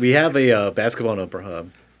 Yes, we have a basketball and a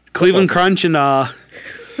Cleveland Crunch and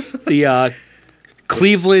the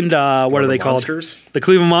Cleveland, what are they called? Monsters. The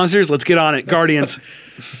Cleveland Monsters. Let's get on it. Guardians.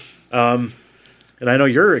 And I know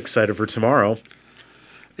you're excited for tomorrow.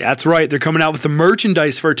 That's right. They're coming out with the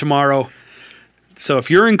merchandise for tomorrow. So if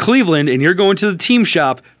you're in Cleveland and you're going to the team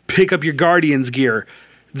shop, pick up your Guardians gear.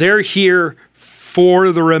 They're here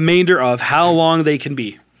for the remainder of how long they can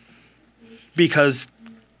be. Because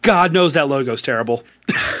God knows that logo's terrible.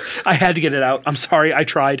 I had to get it out. I'm sorry. I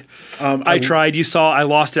tried. I tried. You saw I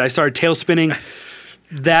lost it. I started tail spinning.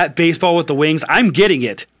 That baseball with the wings, I'm getting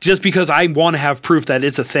it just because I want to have proof that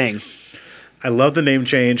it's a thing. I love the name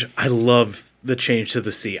change. I love the change to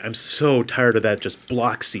the C. I'm so tired of that just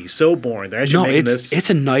block C. So boring. They're actually making this. It's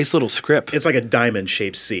a nice little script. It's like a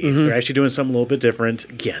diamond-shaped C. Mm-hmm. They're actually doing something a little bit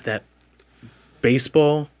different. Yeah, that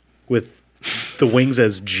baseball with the wings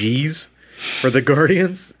as G's for the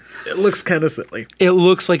Guardians, it looks kind of silly. It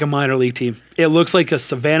looks like a minor league team. It looks like a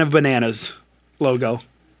Savannah Bananas logo.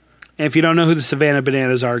 And if you don't know who the Savannah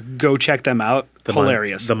Bananas are, go check them out.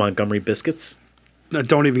 Hilarious. The Montgomery Biscuits. No,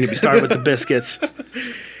 don't even get me started with the biscuits.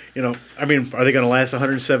 You know, I mean, are they going to last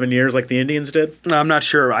 107 years like the Indians did? No, I'm not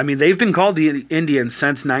sure. I mean, they've been called the Indians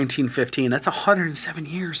since 1915. That's 107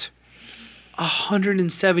 years.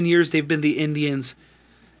 107 years they've been the Indians,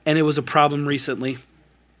 and it was a problem recently.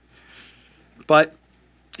 But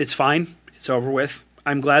it's fine. It's over with.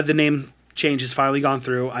 I'm glad the name change has finally gone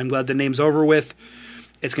through. I'm glad the name's over with.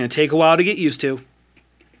 It's going to take a while to get used to.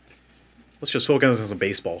 Let's just focus on some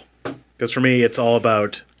baseball. Because for me, it's all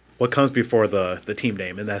about what comes before the team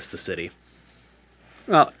name, and that's the city.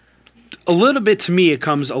 Well, a little bit to me, it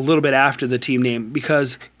comes a little bit after the team name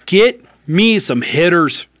because get me some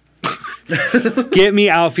hitters. Get me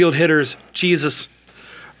outfield hitters. Jesus.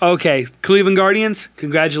 Okay, Cleveland Guardians,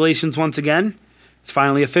 congratulations once again. It's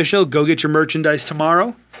finally official. Go get your merchandise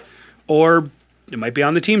tomorrow. Or it might be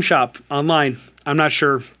on the team shop online. I'm not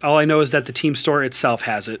sure. All I know is that the team store itself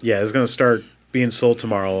has it. Yeah, it's going to start being sold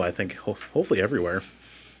tomorrow, I think, hopefully everywhere.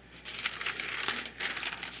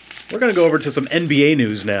 We're going to go over to some NBA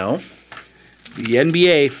news now. The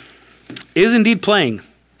NBA is indeed playing.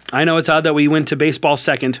 I know it's odd that we went to baseball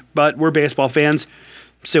second, but we're baseball fans.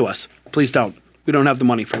 Sue us. Please don't. We don't have the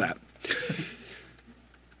money for that.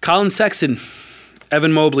 Colin Sexton,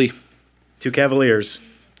 Evan Mobley. 2 Cavaliers.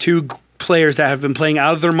 2 players that have been playing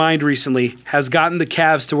out of their mind recently has gotten the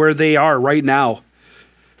Cavs to where they are right now.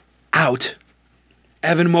 Out.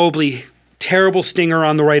 Evan Mobley, terrible stinger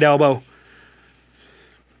on the right elbow.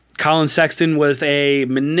 Colin Sexton was a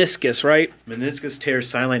meniscus, right? Meniscus tear,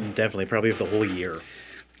 silent indefinitely, probably of the whole year.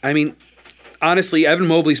 I mean, honestly, Evan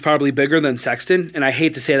Mobley's probably bigger than Sexton, and I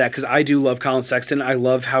hate to say that because I do love Colin Sexton. I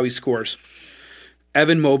love how he scores.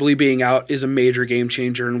 Evan Mobley being out is a major game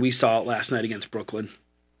changer, and we saw it last night against Brooklyn.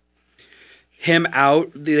 Him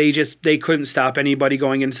out, they couldn't stop anybody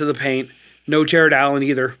going into the paint. No Jared Allen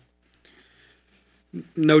either.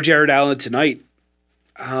 No Jared Allen tonight.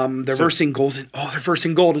 They're versing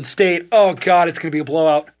Golden State. Oh God, it's gonna be a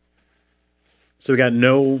blowout. So we got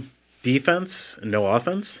no defense and no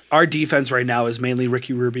offense. Our defense right now is mainly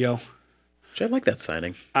Ricky Rubio. Which I like that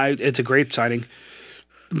signing. It's a great signing,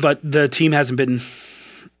 but the team hasn't been.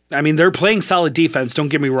 I mean, they're playing solid defense. Don't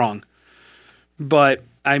get me wrong, but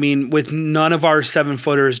I mean, with none of our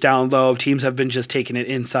 7-footers down low, teams have been just taking it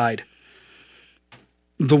inside.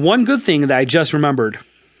 The one good thing that I just remembered: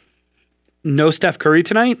 no Steph Curry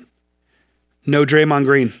tonight, no Draymond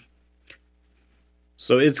Green.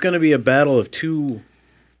 So it's going to be a battle of two,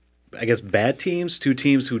 I guess, bad teams, two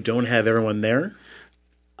teams who don't have everyone there.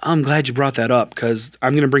 I'm glad you brought that up because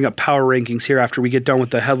I'm going to bring up power rankings here after we get done with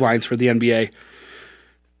the headlines for the NBA.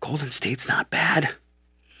 Golden State's not bad.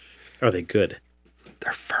 Are they good?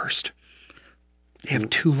 They're first. They have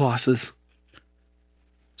 2 losses.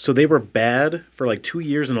 So they were bad for like 2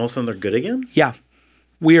 years and all of a sudden they're good again? Yeah.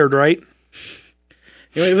 Weird, right?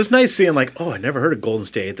 You know, it was nice seeing like, oh, I never heard of Golden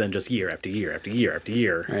State, then just year after year after year after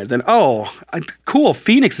year. All right, then, cool,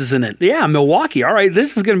 Phoenix is in it. Yeah, Milwaukee. All right,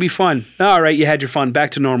 this is going to be fun. All right, you had your fun. Back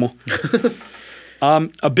to normal.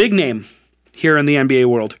 A big name here in the NBA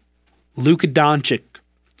world, Luka Doncic,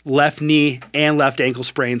 left knee and left ankle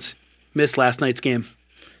sprains. Missed last night's game.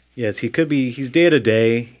 Yes, he's day to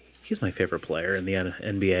day. He's my favorite player in the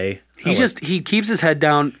NBA. He keeps his head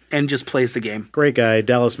down and just plays the game. Great guy,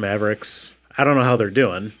 Dallas Mavericks. I don't know how they're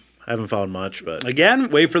doing. I haven't found much, but again,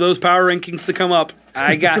 wait for those power rankings to come up.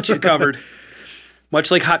 I got you covered.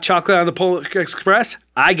 Much like hot chocolate on the Polar Express,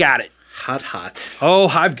 I got it. Hot. Oh,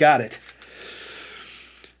 I've got it.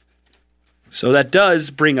 So that does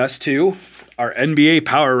bring us to our NBA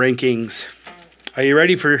power rankings. Are you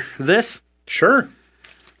ready for this? Sure.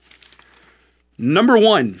 Number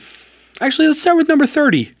 1. Actually, let's start with number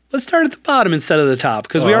 30. Let's start at the bottom instead of the top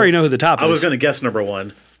because we already know who the top is. I was going to guess number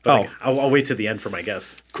 1, but I'll wait to the end for my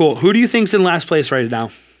guess. Cool. Who do you think's in last place right now?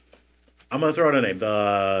 I'm going to throw out a name.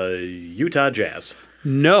 The Utah Jazz.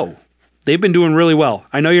 No. They've been doing really well.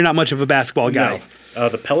 I know you're not much of a basketball guy. No.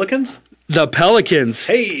 The Pelicans? The Pelicans.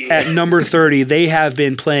 Hey. At number 30. They have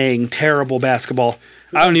been playing terrible basketball.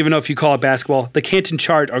 I don't even know if you call it basketball. The Canton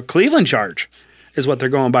Charge or Cleveland Charge is what they're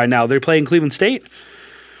going by now. They're playing Cleveland State.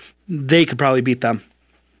 They could probably beat them.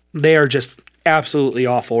 They are just absolutely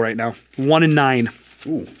awful right now. 1-9.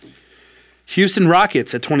 Ooh. Houston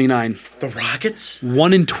Rockets at 29. The Rockets?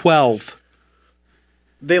 1-12.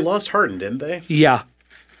 They lost Harden, didn't they? Yeah.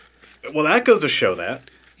 Well, that goes to show that.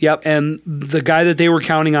 Yep, and the guy that they were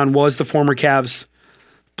counting on was the former Cavs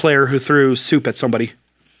player who threw soup at somebody.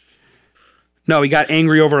 No, he got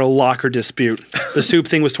angry over a locker dispute. The soup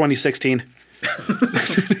thing was 2016.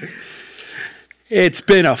 It's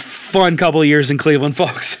been a fun couple of years in Cleveland,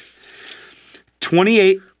 folks.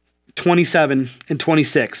 28, 27, and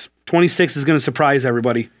 26. 26 is going to surprise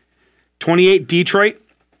everybody. 28, Detroit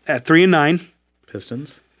at 3-9.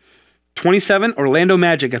 Pistons. 27, Orlando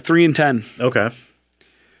Magic at 3-10. Okay.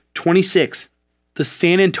 26, the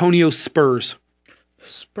San Antonio Spurs.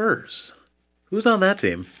 Spurs. Who's on that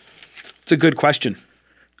team? It's a good question.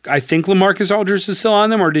 I think LaMarcus Aldridge is still on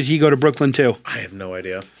them, or did he go to Brooklyn too? I have no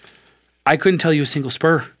idea. I couldn't tell you a single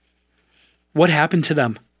Spur. What happened to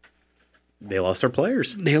them? They lost their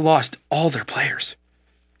players. They lost all their players.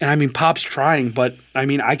 And I mean, Pop's trying, but I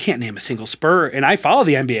mean, I can't name a single Spur, and I follow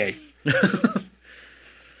the NBA.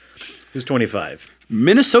 Who's 25?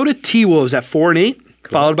 Minnesota T-Wolves at 4-8,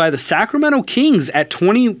 followed by the Sacramento Kings at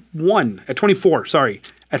 24, at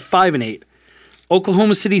 5-8.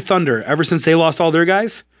 Oklahoma City Thunder, ever since they lost all their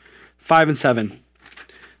guys, 5-7.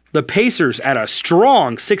 The Pacers at a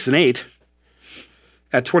strong 6-8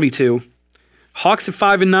 at 22. Hawks at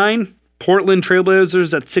 5-9. Portland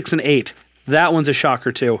Trailblazers at 6-8. That one's a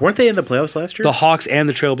shocker too. Weren't they in the playoffs last year? The Hawks and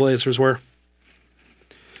the Trailblazers were.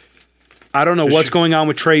 I don't know what's going on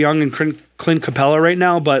with Trae Young and Clint Capella right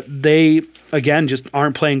now, but they, again, just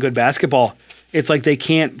aren't playing good basketball. It's like they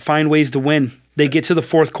can't find ways to win. They get to the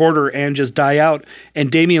fourth quarter and just die out. And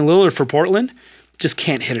Damian Lillard for Portland just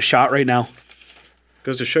can't hit a shot right now.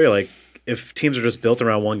 Goes to show you, like, if teams are just built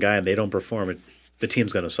around one guy and they don't perform, the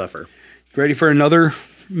team's going to suffer. Ready for another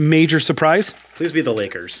major surprise? Please be the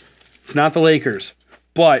Lakers. It's not the Lakers.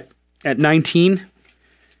 But at 19,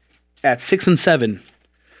 at 6-7,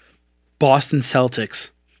 Boston Celtics.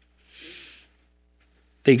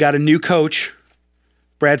 They got a new coach.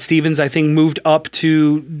 Brad Stevens, I think, moved up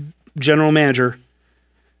to general manager.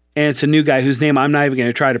 And it's a new guy whose name I'm not even going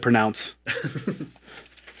to try to pronounce.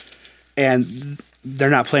 And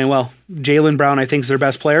they're not playing well. Jaylen Brown, I think, is their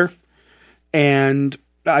best player. And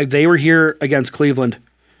they were here against Cleveland.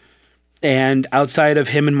 And outside of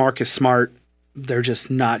him and Marcus Smart, they're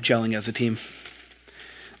just not gelling as a team.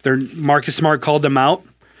 Marcus Smart called them out,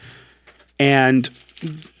 and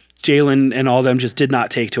Jalen and all of them just did not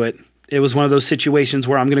take to it. It was one of those situations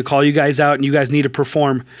where I'm going to call you guys out and you guys need to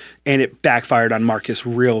perform, and it backfired on Marcus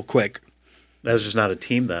real quick. That's just not a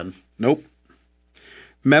team then. Nope.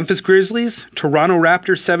 Memphis Grizzlies, Toronto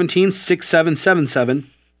Raptors 17, 6-7, 7-7.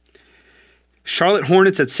 Charlotte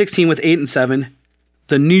Hornets at 16 with 8-7.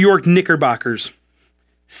 The New York Knickerbockers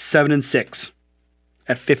 7-6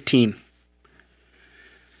 at 15.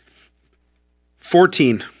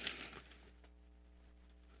 14.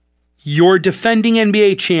 Your defending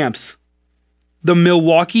NBA champs, the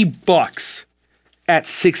Milwaukee Bucks, at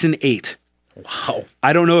 6-8. Wow.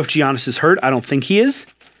 I don't know if Giannis is hurt. I don't think he is.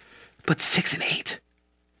 But 6-8.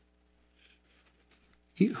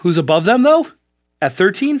 Who's above them, though? At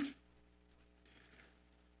 13?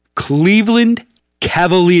 Cleveland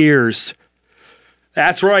Cavaliers.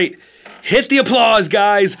 That's right. Hit the applause,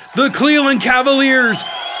 guys. The Cleveland Cavaliers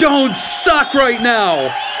don't suck right now.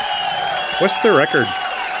 What's their record?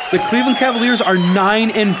 The Cleveland Cavaliers are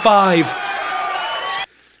 9-5.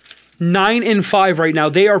 9-5 right now.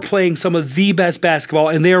 They are playing some of the best basketball,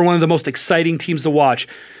 and they are one of the most exciting teams to watch.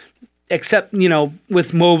 Except,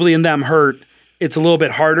 with Mobley and them hurt, it's a little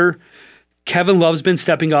bit harder. Kevin Love's been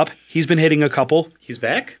stepping up. He's been hitting a couple. He's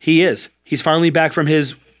back? He is. He's finally back from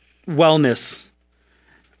his wellness.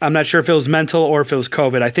 I'm not sure if it was mental or if it was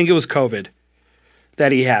COVID. I think it was COVID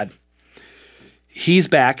that he had. He's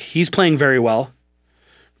back. He's playing very well.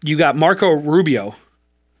 You got Marco Rubio.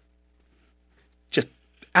 Just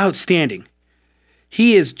outstanding.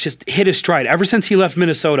 He has just hit his stride. Ever since he left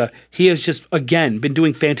Minnesota, he has just, again, been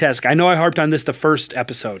doing fantastic. I know I harped on this the first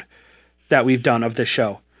episode that we've done of this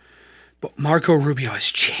show. But Marco Rubio has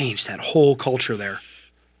changed that whole culture there.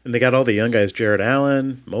 And they got all the young guys, Jared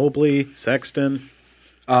Allen, Mobley, Sexton.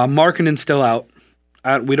 Markkanen's still out.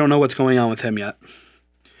 We don't know what's going on with him yet.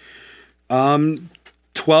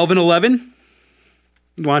 12-11.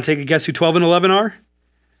 You want to take a guess who 12-11 are?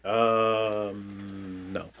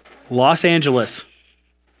 No. Los Angeles.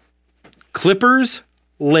 Clippers,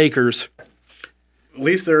 Lakers. At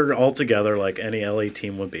least they're all together like any LA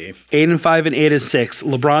team would be. 8-5 and 8-6.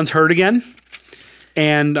 LeBron's hurt again.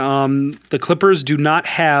 And the Clippers do not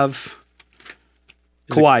have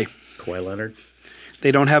Kawhi. Kawhi Leonard.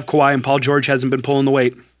 They don't have Kawhi, and Paul George hasn't been pulling the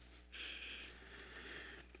weight.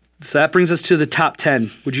 So that brings us to the top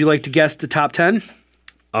 10. Would you like to guess the top 10?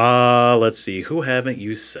 Let's see. Who haven't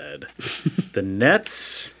you said? The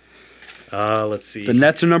Nets. Let's see. The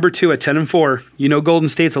Nets are number 2 at 10-4. You know Golden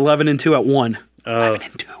State's 11-2 at 1.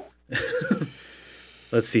 11-2.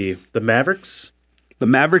 Let's see. The Mavericks. The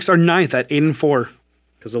Mavericks are 9th at 8-4.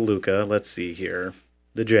 Because of Luka. Let's see here.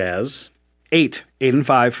 The Jazz.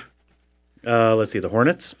 8-5. Let's see. The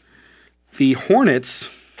Hornets. The Hornets.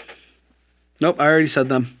 Nope, I already said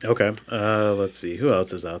them. Okay. Let's see. Who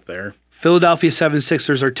else is out there? Philadelphia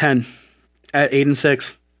 76ers are 10 at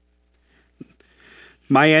 8-6.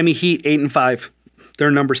 Miami Heat 8-5. They're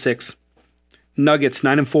number 6. Nuggets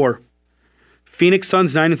 9-4. Phoenix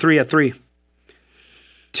Suns 9-3 at 3.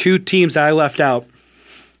 2 teams that I left out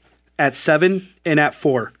at 7 and at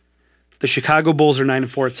 4. The Chicago Bulls are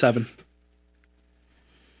 9-4 at 7.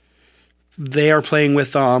 They are playing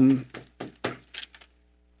with a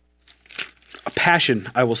passion,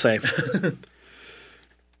 I will say.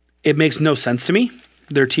 It makes no sense to me.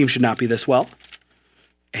 Their team should not be this well.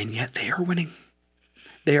 And yet they are winning.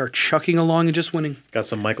 They are chucking along and just winning. Got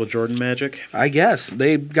some Michael Jordan magic? I guess.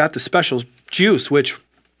 They got the specials juice, which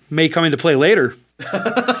may come into play later.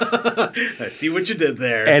 I see what you did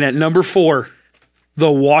there. And at number 4,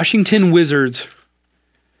 the Washington Wizards.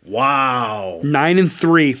 Wow.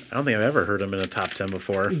 9-3. I don't think I've ever heard them in a top 10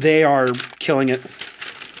 before. They are killing it.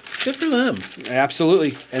 Good for them.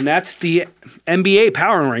 Absolutely. And that's the NBA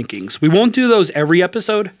power rankings. We won't do those every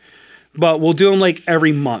episode, but we'll do them like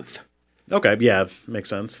every month. Okay, yeah, makes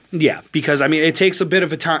sense. Yeah, because it takes a bit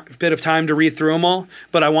of time to read through them all,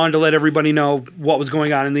 but I wanted to let everybody know what was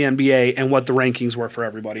going on in the NBA and what the rankings were for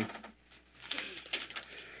everybody.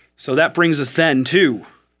 So that brings us then to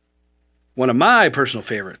one of my personal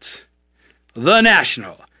favorites, the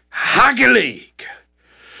National Hockey League.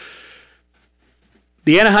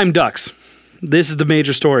 The Anaheim Ducks. This is the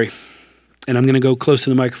major story, and I'm going to go close to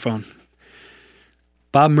the microphone.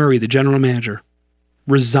 Bob Murray, the general manager,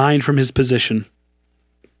 resigned from his position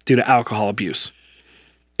due to alcohol abuse.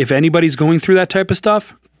 If anybody's going through that type of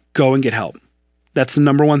stuff, go and get help. That's the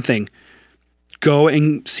number one thing. Go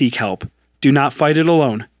and seek help. Do not fight it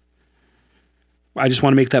alone. I just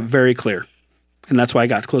want to make that very clear. and that's why I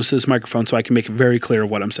got close to this microphone so I can make it very clear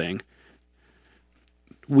what I'm saying.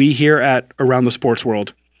 We here at Around the Sports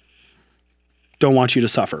World don't want you to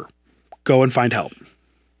suffer. Go and find help.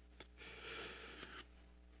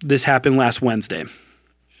 This happened last Wednesday.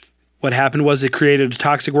 What happened was it created a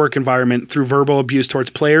toxic work environment through verbal abuse towards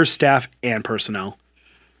players, staff, and personnel.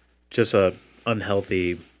 Just a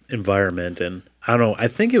unhealthy environment, and I don't know. I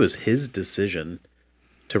think it was his decision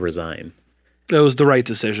to resign. It was the right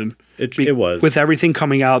decision. It was. With everything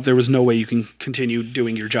coming out, there was no way you can continue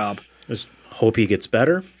doing your job. Just hope he gets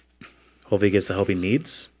better. Hope he gets the help he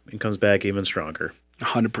needs and comes back even stronger.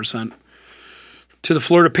 100%. To the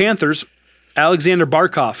Florida Panthers, Alexander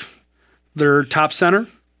Barkov, their top center.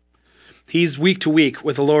 He's week to week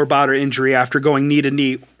with a lower body injury after going knee to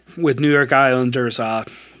knee with New York Islanders.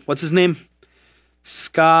 What's his name?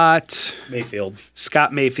 Scott Mayfield,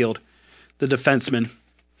 the defenseman.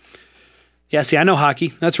 Yeah, see, I know hockey.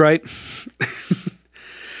 That's right.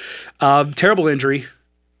 Terrible injury.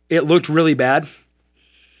 It looked really bad.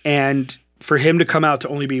 And for him to come out to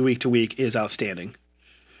only be week to week is outstanding.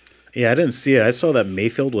 Yeah, I didn't see it. I saw that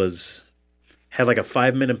Mayfield had like a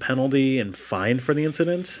 5-minute penalty and fined for the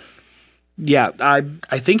incident. Yeah,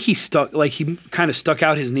 I think he kind of stuck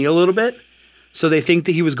out his knee a little bit. So they think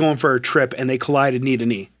that he was going for a trip and they collided knee to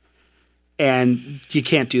knee. And you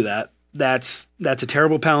can't do that. That's a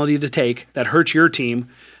terrible penalty to take. That hurts your team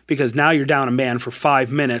because now you're down a man for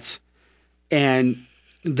 5 minutes and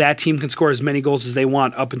that team can score as many goals as they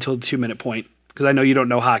want up until the 2-minute point because I know you don't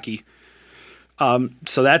know hockey.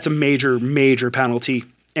 So that's a major, major penalty.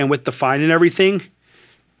 And with the fine and everything,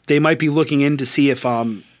 they might be looking in to see if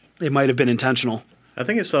it might have been intentional. I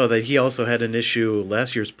think I saw that he also had an issue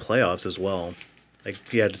last year's playoffs as well. Like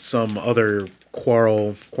he had some other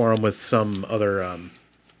quarrel with some other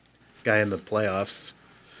guy in the playoffs.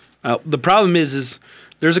 The problem is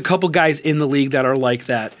there's a couple guys in the league that are like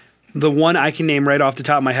that. The one I can name right off the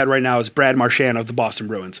top of my head right now is Brad Marchand of the Boston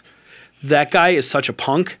Bruins. That guy is such a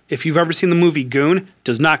punk. If you've ever seen the movie Goon,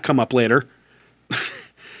 does not come up later.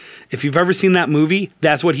 If you've ever seen that movie,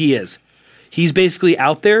 that's what he is. He's basically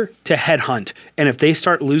out there to headhunt. And if they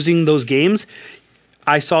start losing those games,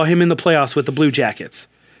 I saw him in the playoffs with the Blue Jackets.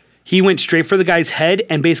 He went straight for the guy's head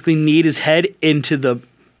and basically kneed his head into the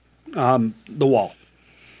wall.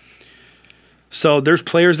 So there's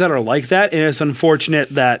players that are like that, and it's unfortunate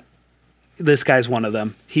that this guy's one of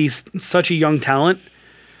them. He's such a young talent.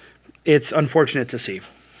 It's unfortunate to see.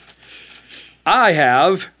 I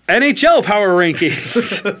have NHL power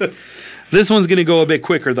rankings. This one's going to go a bit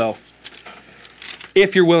quicker, though,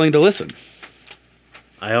 if you're willing to listen.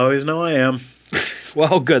 I always know I am.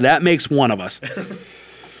 Well, good. That makes one of us.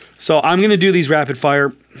 So I'm going to do these rapid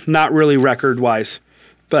fire, not really record-wise.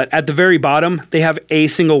 But at the very bottom, they have a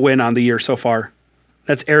single win on the year so far.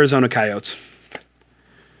 That's Arizona Coyotes.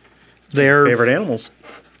 They're favorite animals.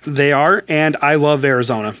 They are, and I love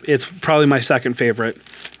Arizona. It's probably my second favorite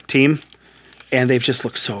team, and they've just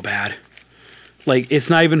looked so bad. Like, it's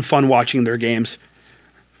not even fun watching their games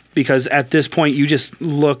because at this point, you just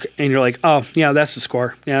look and you're like, oh, yeah, that's the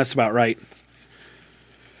score. Yeah, that's about right.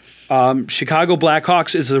 Chicago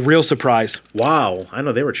Blackhawks is a real surprise. Wow. I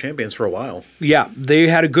know they were champions for a while. Yeah, they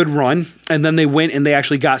had a good run, and then they went and they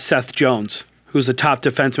actually got Seth Jones, who's the top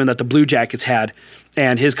defenseman that the Blue Jackets had,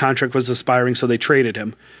 and his contract was expiring, so they traded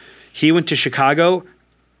him. He went to Chicago,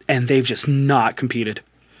 and they've just not competed.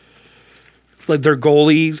 Like their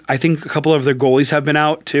goalie, I think a couple of their goalies have been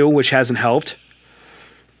out too, which hasn't helped.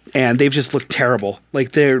 And they've just looked terrible.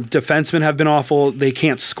 Like their defensemen have been awful. They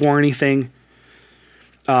can't score anything.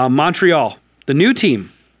 Montreal, the new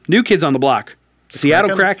team, new kids on the block.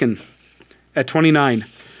 Seattle Kraken at 29.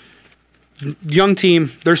 Young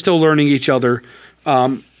team. They're still learning each other.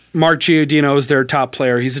 Mark Giordino is their top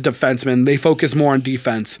player. He's a defenseman. They focus more on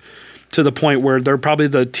defense to the point where they're probably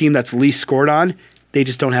the team that's least scored on. They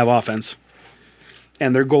just don't have offense.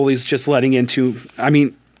 And their goalie's just letting into, I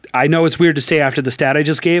mean, I know it's weird to say after the stat I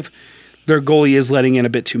just gave, their goalie is letting in a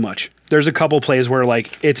bit too much. There's a couple plays where,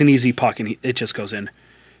 like, it's an easy puck and it just goes in.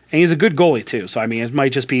 And he's a good goalie, too. So, I mean, it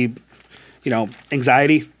might just be,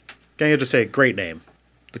 anxiety. Can you just say great name?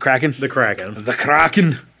 The Kraken? The Kraken. The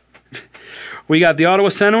Kraken. We got the Ottawa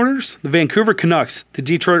Senators, the Vancouver Canucks, the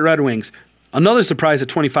Detroit Red Wings. Another surprise at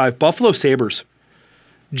 25, Buffalo Sabres.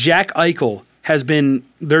 Jack Eichel has been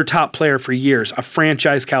their top player for years, a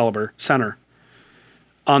franchise caliber center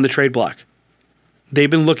on the trade block. They've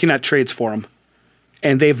been looking at trades for him,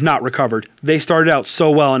 and they've not recovered. They started out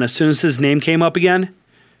so well, and as soon as his name came up again,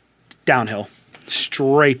 downhill,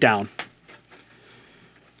 straight down.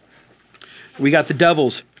 We got the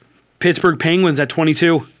Devils, Pittsburgh Penguins at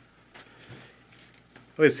 22.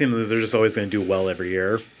 always seems that they're just always going to do well every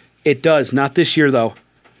year. It does. Not this year, though.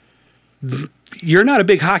 You're not a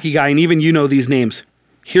big hockey guy, and even you know these names.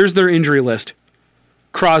 Here's their injury list.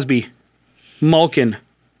 Crosby, Malkin.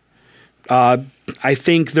 I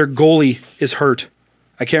think their goalie is hurt.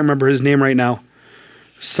 I can't remember his name right now.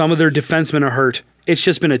 Some of their defensemen are hurt. It's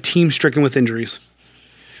just been a team stricken with injuries.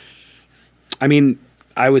 I mean,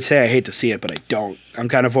 I would say I hate to see it, but I don't. I'm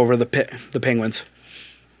kind of over the Penguins.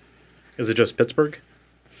 Is it just Pittsburgh?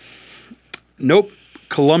 Nope.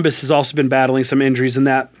 Columbus has also been battling some injuries in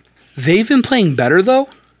that. They've been playing better, though,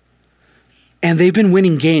 and they've been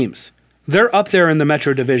winning games. They're up there in the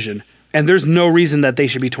Metro Division, and there's no reason that they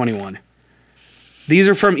should be 21. These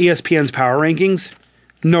are from ESPN's Power Rankings.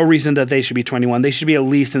 No reason that they should be 21. They should be at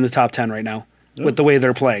least in the top 10 right now with the way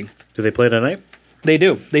they're playing. Do they play tonight? They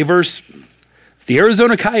do. They verse the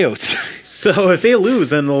Arizona Coyotes. So if they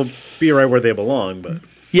lose, then they'll be right where they belong. But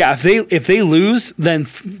Yeah, if they lose, then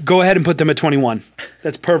go ahead and put them at 21.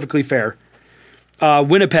 That's perfectly fair.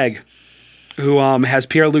 Winnipeg, who has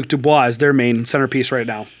Pierre-Luc Dubois as their main centerpiece right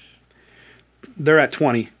now. They're at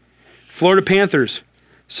 20. Florida Panthers,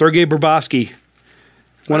 Sergei Bobrovsky,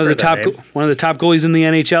 one of the top goalies in the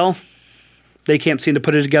NHL. They can't seem to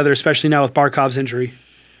put it together, especially now with Barkov's injury.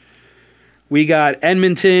 We got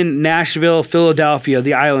Edmonton, Nashville, Philadelphia,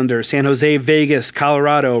 the Islanders, San Jose, Vegas,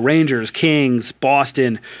 Colorado, Rangers, Kings,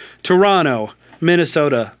 Boston, Toronto,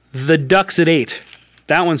 Minnesota, the Ducks at 8.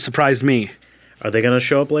 That one surprised me. Are they going to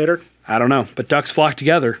show up later? I don't know, but Ducks flock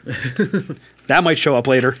together. That might show up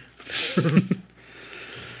later.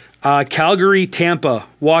 Calgary, Tampa,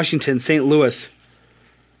 Washington, St. Louis.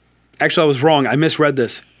 Actually, I was wrong. I misread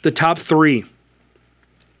this. The top 3.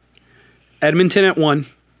 Edmonton at 1.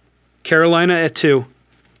 Carolina at 2,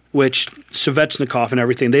 which Svechnikov and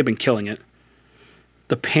everything, they've been killing it.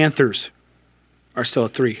 The Panthers are still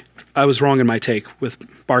at 3. I was wrong in my take with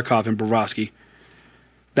Barkov and Bobrovsky.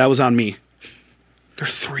 That was on me. They're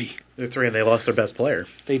 3. They're 3, and they lost their best player.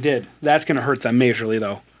 They did. That's going to hurt them majorly,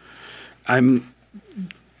 though. I'm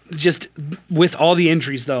just, with all the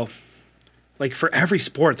injuries, though, like for every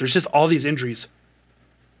sport, there's just all these injuries.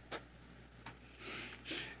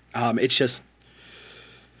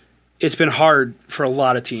 It's been hard for a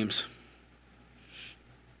lot of teams.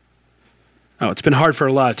 It's been hard for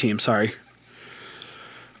a lot of teams, sorry.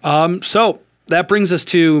 So that brings us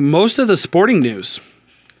to most of the sporting news,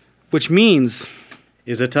 which means...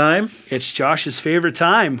 Is it time? It's Josh's favorite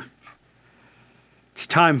time. It's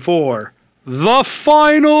time for the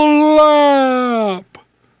final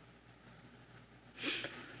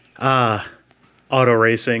lap. Auto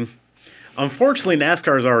racing. Unfortunately,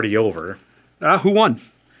 NASCAR is already over. Who won?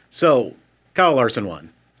 So, Kyle Larson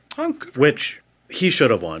won, which he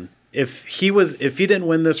should have won. If he didn't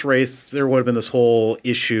win this race, there would have been this whole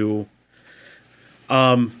issue.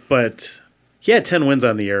 But he had 10 wins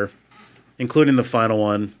on the year, including the final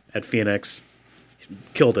one at Phoenix.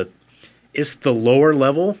 Killed it. It's the lower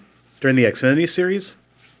level during the Xfinity Series.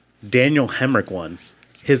 Daniel Hemrick won.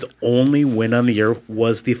 His only win on the year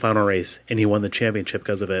was the final race, and he won the championship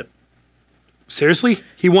because of it. Seriously?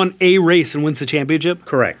 He won a race and wins the championship?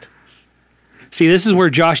 Correct. See, this is where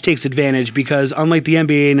Josh takes advantage because unlike the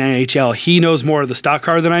NBA and NHL, he knows more of the stock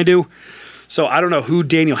car than I do. So I don't know who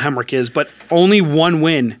Daniel Hemrick is, but only one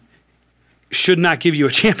win should not give you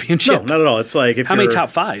a championship. No, not at all. It's like how many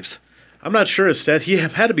top 5s? I'm not sure his stats. He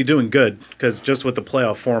had to be doing good because just with the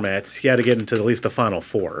playoff formats, he had to get into at least the final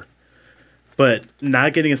 4. But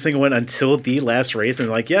not getting a single win until the last race, and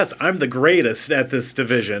like, yes, I'm the greatest at this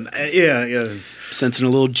division. Yeah. Sensing a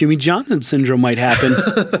little Jimmy Johnson syndrome might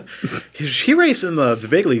happen. He raced in the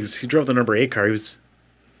big leagues. He drove the number 8 car. He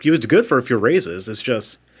was good for a few races. It's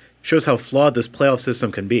just shows how flawed this playoff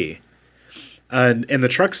system can be. And in the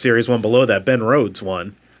truck series, one below that, Ben Rhodes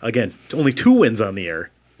won. Again, only 2 wins on the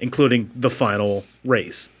year, including the final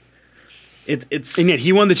race. It's and yet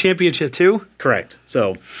he won the championship too? Correct.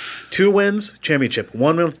 So 2 wins, championship.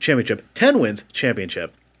 1 win, championship. 10 wins,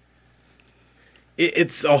 championship.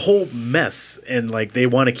 It's a whole mess, and like they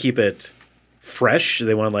want to keep it fresh.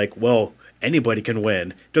 They want to anybody can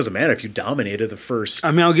win. It doesn't matter if you dominated the first.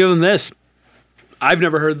 I mean, I'll give them this. I've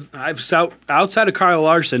never heard. Outside of Kyle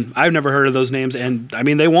Larson, I've never heard of those names, and I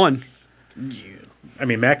mean they won. I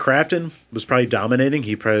mean, Matt Crafton was probably dominating.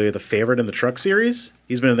 He probably the favorite in the truck series.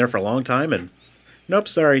 He's been in there for a long time, and nope,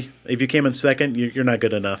 sorry. If you came in second, you're not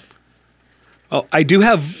good enough. Oh, I do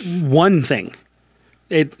have one thing.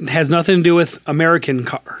 It has nothing to do with American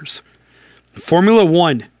cars. Formula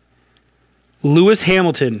One. Lewis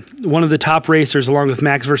Hamilton, one of the top racers, along with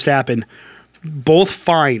Max Verstappen, both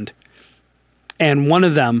fined, and one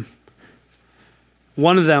of them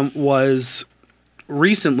was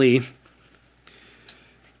recently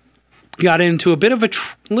got into a bit of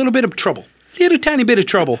little bit of trouble, little tiny bit of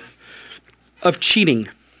trouble of cheating,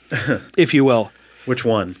 if you will. Which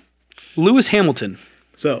one? Lewis Hamilton.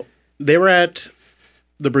 So they were at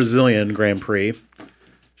the Brazilian Grand Prix,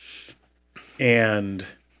 and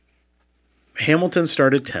Hamilton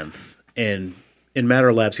started 10th, and in matter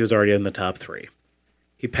of laps, he was already in the top 3.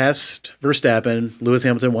 He passed Verstappen. Lewis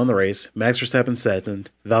Hamilton won the race. Max Verstappen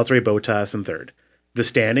second. Valtteri Bottas in third. The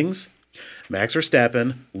standings: Max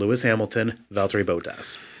Verstappen, Lewis Hamilton, Valtteri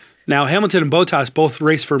Bottas. Now, Hamilton and Bottas both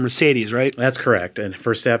race for Mercedes, right? That's correct. And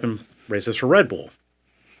Verstappen races for Red Bull.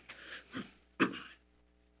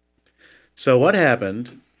 So what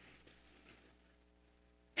happened?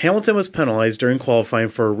 Hamilton was penalized during qualifying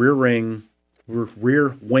for a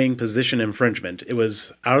rear wing position infringement. It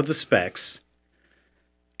was out of the specs,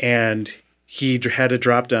 and he had to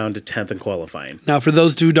drop down to 10th in qualifying. Now, for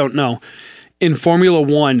those who don't know, in Formula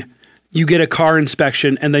One, you get a car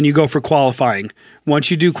inspection and then you go for qualifying.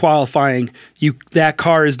 Once you do qualifying, that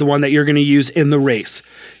car is the one that you're going to use in the race.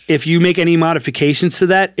 If you make any modifications to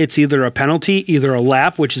that, it's either a penalty, either a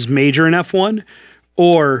lap, which is major in F1,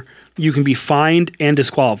 or you can be fined and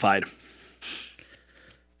disqualified.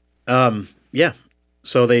 Yeah.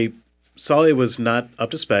 So they saw it was not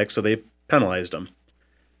up to spec, so they penalized him.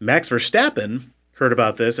 Max Verstappen heard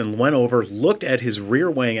about this and went over, looked at his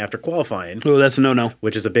rear wing after qualifying. Oh, that's a no-no.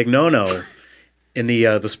 Which is a big no-no in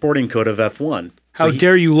the sporting code of F1. How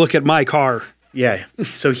dare you look at my car? Yeah.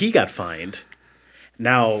 So he got fined.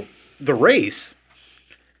 Now, the race,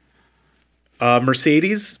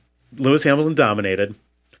 Mercedes, Lewis Hamilton dominated.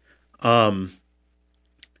 On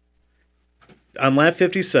lap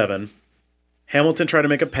 57, Hamilton tried to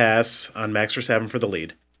make a pass on Max Verstappen for the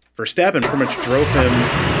lead. Verstappen pretty much drove him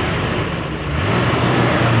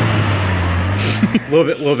a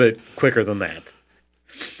little bit quicker than that.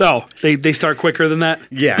 Oh, they start quicker than that?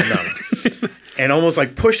 Yeah, no. And almost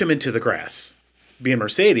like pushed him into the grass. Being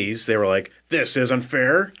Mercedes, they were like, this isn't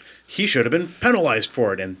fair. He should have been penalized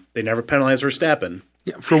for it. And they never penalized Verstappen.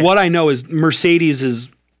 Yeah, for what I know is Mercedes is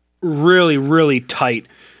really, really tight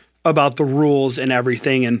about the rules and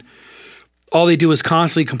everything. And all they do is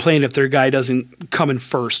constantly complain if their guy doesn't come in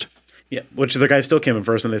first. Yeah, which the guy still came in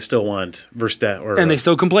first, and they still want Verstappen. And they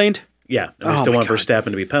still complained? Yeah, and they still want Verstappen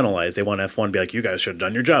to be penalized. They want F1 to be like, you guys should have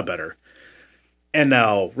done your job better. And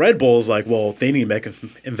now Red Bull's like, well, they need to make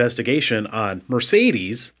an investigation on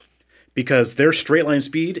Mercedes because their straight line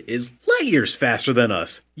speed is light years faster than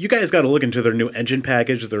us. You guys got to look into their new engine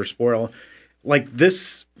package, their spoil. Like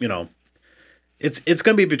this, it's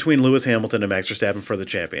going to be between Lewis Hamilton and Max Verstappen for the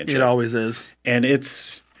championship. It always is. And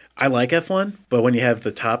I like F1, but when you have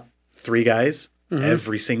the top 3 guys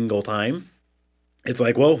every single time, it's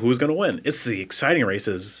like, well, who's going to win? It's the exciting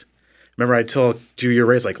races. Remember I told you your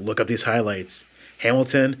race, like, look up these highlights.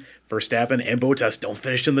 Hamilton, Verstappen, and Bottas don't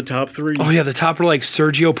finish in the top 3. Oh, yeah, the top are like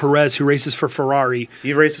Sergio Perez, who races for Ferrari.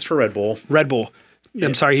 He races for Red Bull. Yeah.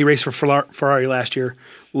 I'm sorry, he raced for Ferrari last year.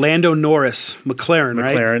 Lando Norris, McLaren,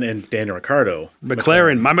 right? McLaren and Daniel Ricciardo.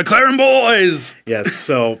 McLaren, my McLaren boys! Yes,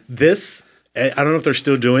 so this, I don't know if they're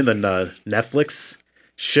still doing the Netflix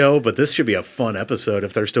show, but this should be a fun episode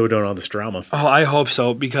if they're still doing all this drama. Oh, I hope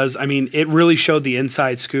so, because, it really showed the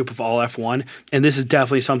inside scoop of all F1, and this is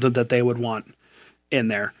definitely something that they would want in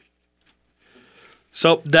there.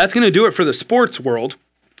 So that's going to do it for the sports world.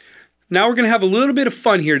 Now we're going to have a little bit of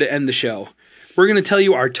fun here to end the show. We're going to tell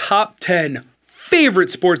you our top 10 favorite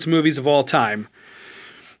sports movies of all time.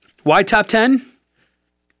 Why top 10?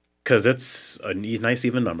 Because it's a nice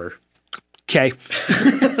even number. Okay.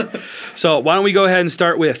 So why don't we go ahead and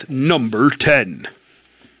start with number 10.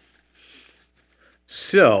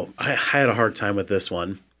 So I had a hard time with this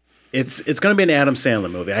one. It's going to be an Adam Sandler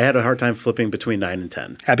movie. I had a hard time flipping between 9 and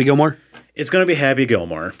 10. Happy Gilmore? It's going to be Happy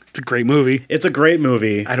Gilmore. It's a great movie. It's a great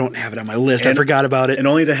movie. I don't have it on my list. I forgot about it. And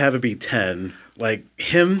only to have it be 10. Like,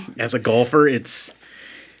 him as a golfer, it's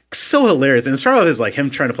so hilarious. And it started off as like him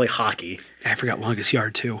trying to play hockey. I forgot Longest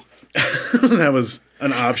Yard, too. That was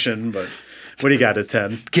an option, but what do you got as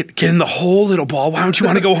 10? Get in the hole, little ball. Why don't you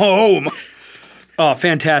want to go home? Oh,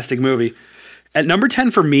 fantastic movie. At number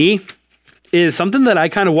 10 for me is something that I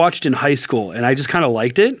kind of watched in high school, and I just kind of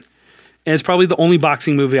liked it. And it's probably the only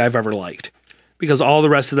boxing movie I've ever liked, because all the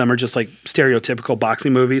rest of them are just like stereotypical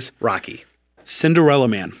boxing movies. Rocky. Cinderella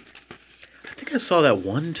Man. I think I saw that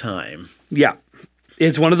one time. Yeah.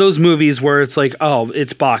 It's one of those movies where it's like, oh,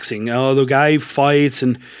 it's boxing. Oh, the guy fights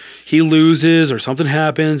and he loses or something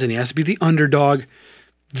happens and he has to be the underdog.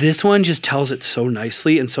 This one just tells it so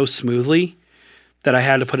nicely and so smoothly that I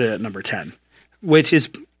had to put it at number 10, which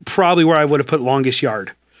is probably where I would have put Longest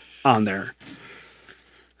Yard on there.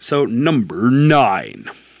 So number 9.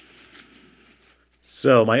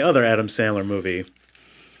 So my other Adam Sandler movie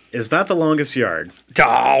is not The Longest Yard.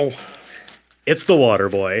 Oh, It's The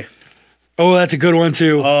Waterboy. that's a good one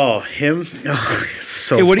too. Oh, him. Oh, it's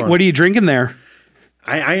so Hey, fun. what are you drinking there?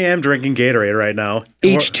 I am drinking Gatorade right now.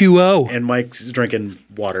 H2O. And Mike's drinking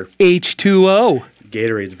water. H2O.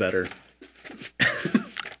 Gatorade's better.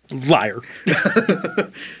 Liar.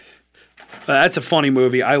 That's a funny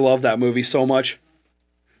movie. I love that movie so much.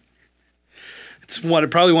 It's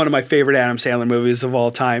probably one of my favorite Adam Sandler movies of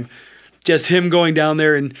all time. Just him going down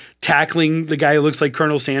there and tackling the guy who looks like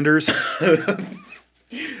Colonel Sanders.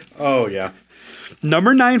 Oh, yeah.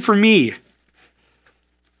 Number 9 for me.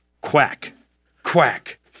 Quack.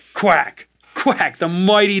 Quack. Quack. Quack. The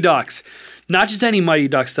Mighty Ducks. Not just any Mighty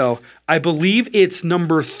Ducks, though. I believe it's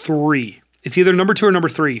number 3. It's either number 2 or number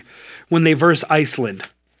 3 when they verse Iceland.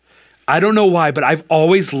 I don't know why, but I've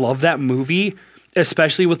always loved that movie,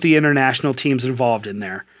 especially with the international teams involved in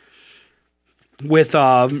there. With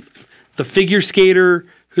the figure skater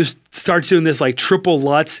who starts doing this like triple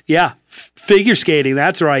Lutz. Yeah, figure skating,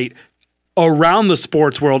 that's right. Around the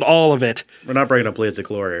sports world, all of it. We're not bringing up Blades of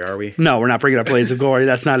Glory, are we? No, we're not bringing up Blades of Glory.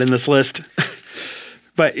 That's not in this list.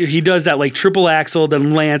 But he does that like triple axel,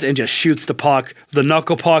 then lands and just shoots the puck. The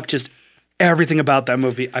knuckle puck, just everything about that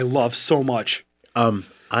movie I love so much.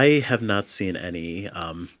 I have not seen any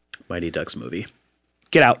Mighty Ducks movie.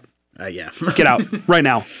 Get out. Yeah. Get out right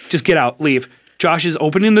now. Just get out. Leave. Josh is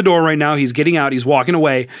opening the door right now. He's getting out. He's walking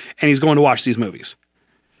away, and he's going to watch these movies.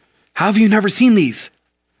 How have you never seen these?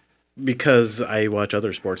 Because I watch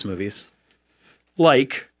other sports movies.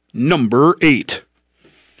 Like number 8.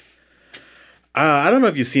 I don't know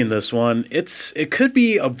if you've seen this one. It could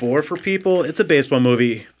be a bore for people. It's a baseball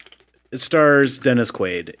movie. It stars Dennis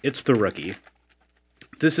Quaid. It's The Rookie.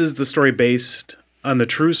 This is the story based on the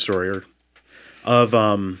true story of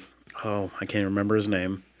I can't remember his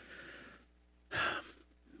name.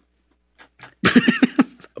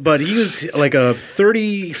 But he was like a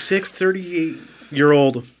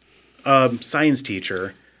 38-year-old science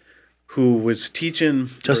teacher who was teaching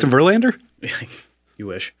Justin Verlander? You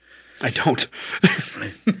wish. I don't.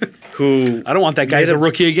 Who I don't want that guy as a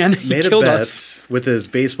rookie again. He made a killed bet us. with his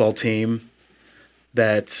baseball team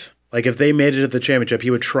that, like, if they made it to the championship, he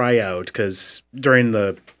would try out because during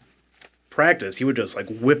the practice, he would just like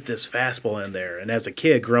whip this fastball in there. And as a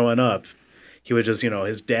kid growing up, he would just,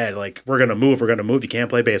 his dad, like, we're gonna move. You can't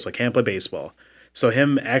play baseball. So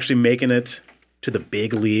him actually making it to the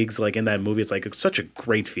big leagues, like in that movie, it's such a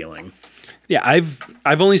great feeling. Yeah,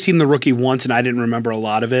 I've only seen The Rookie once, and I didn't remember a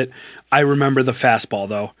lot of it. I remember the fastball,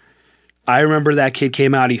 though. I remember that kid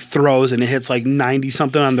came out, he throws, and it hits like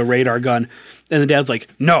 90-something on the radar gun. And the dad's like,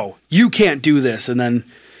 no, you can't do this. And then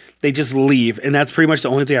they just leave. And that's pretty much the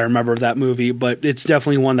only thing I remember of that movie. But it's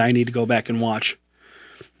definitely one that I need to go back and watch.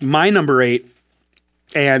 My number 8,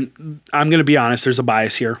 and I'm going to be honest, there's a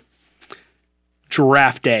bias here.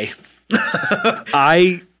 Draft Day.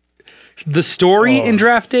 The story in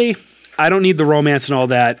Draft Day, I don't need the romance and all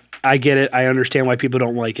that. I get it. I understand why people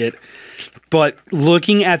don't like it. But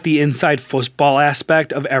looking at the inside football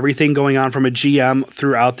aspect of everything going on from a GM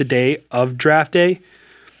throughout the day of Draft Day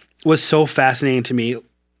was so fascinating to me.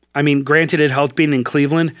 I mean, granted, it helped being in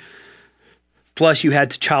Cleveland. Plus, you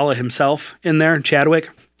had T'Challa himself in there, Chadwick.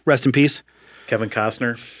 Rest in peace. Kevin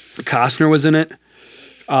Costner. Costner was in it.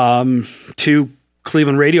 2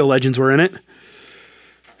 Cleveland radio legends were in it.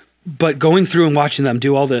 But going through and watching them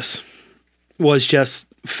do all this was just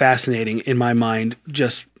fascinating in my mind.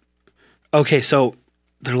 Just, okay, so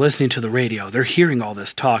they're listening to the radio. They're hearing all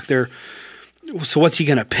this talk. So what's he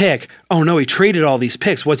going to pick? Oh, no, he traded all these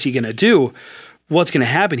picks. What's he going to do? What's going to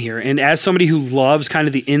happen here? And as somebody who loves kind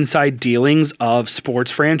of the inside dealings of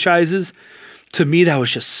sports franchises, to me, that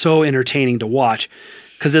was just so entertaining to watch.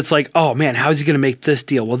 Because it's like, oh, man, how is he going to make this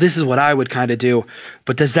deal? Well, this is what I would kind of do.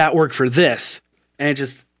 But does that work for this? And it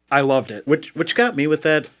just, I loved it. Which got me with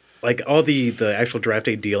that, like all the actual draft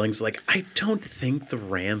day dealings, like I don't think the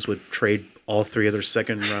Rams would trade all 3 of their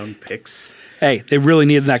second round picks. Hey, they really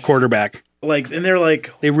needed that quarterback. Like, and they're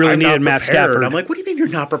like, they really needed Matt Stafford. I'm like, what do you mean you're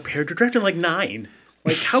not prepared? You're drafting like 9.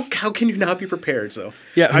 Like, how can you not be prepared? So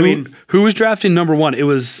yeah, who was drafting number 1? It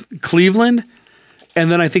was Cleveland,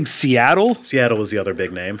 and then I think Seattle. Seattle was the other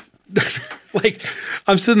big name. Like,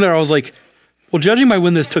 I'm sitting there, I was like, well, judging by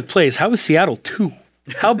when this took place, how is Seattle 2?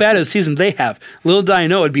 How bad of a season they have? Little did I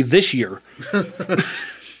know it'd be this year. All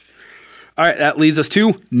right, that leads us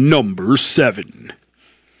to number 7.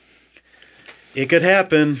 It could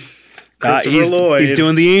happen. Christopher Lloyd. He's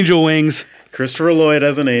doing the angel wings. Christopher Lloyd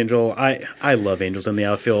as an angel. I love angels in the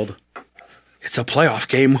outfield. It's a playoff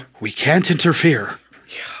game. We can't interfere.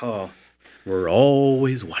 Oh, we're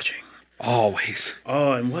always watching. Always.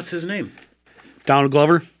 Oh, and what's his name? Donald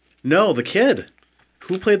Glover? No, the kid.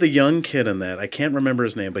 Who played the young kid in that? I can't remember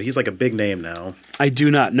his name, but he's like a big name now. I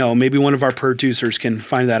do not know. Maybe one of our producers can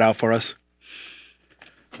find that out for us.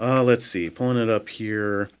 Let's see. Pulling it up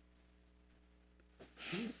here.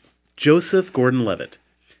 Joseph Gordon-Levitt.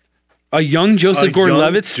 A young Joseph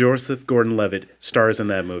Gordon-Levitt? Joseph Gordon-Levitt stars in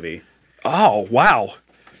that movie. Oh, wow.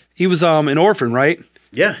 He was an orphan, right?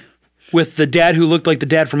 Yeah. With the dad who looked like the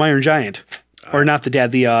dad from Iron Giant. Or not the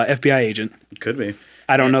dad, the FBI agent. Could be.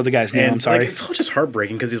 I don't know the guy's name. I'm sorry. Like, it's all just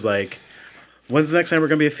heartbreaking because he's like, when's the next time we're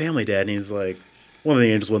going to be a family, Dad? And he's like, well,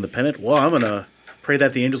 the Angels won the pennant. Well, I'm going to pray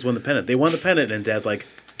that the Angels win the pennant. They won the pennant, and Dad's like,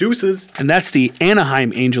 deuces. And that's the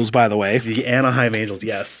Anaheim Angels, by the way. The Anaheim Angels,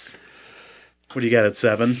 yes. What do you got at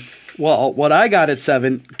 7? Well, what I got at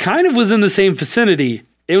 7 kind of was in the same vicinity.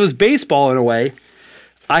 It was baseball in a way.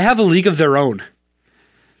 I have A League of Their Own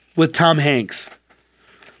with Tom Hanks.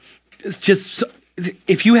 It's just,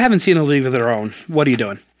 if you haven't seen A League of Their Own, what are you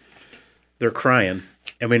doing? They're crying,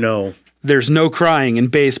 and we know there's no crying in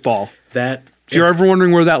baseball. that. If you're ever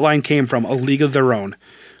wondering where that line came from, A League of Their Own.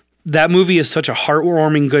 That movie is such a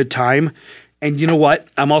heartwarming good time. And you know what?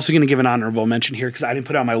 I'm also going to give an honorable mention here because I didn't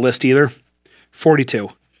put it on my list either.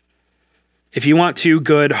 42. If you want two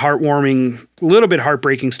good, heartwarming, little bit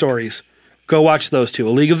heartbreaking stories, go watch those two,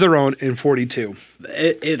 A League of Their Own and 42.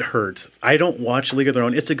 It hurts. I don't watch League of Their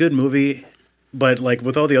Own. It's a good movie, but like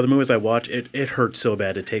with all the other movies I watch, it hurts so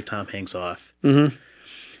bad to take Tom Hanks off. Mm-hmm.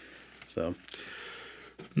 So.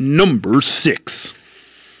 Number 6.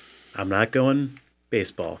 I'm not going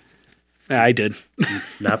baseball. I did.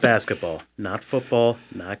 Not basketball. Not football.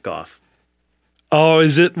 Not golf. Oh,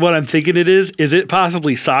 is it what I'm thinking it is? Is it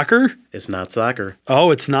possibly soccer? It's not soccer.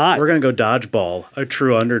 Oh, it's not. We're going to go dodgeball, a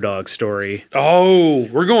true underdog story. Oh,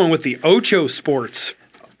 we're going with the Ocho Sports.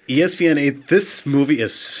 ESPN 8, this movie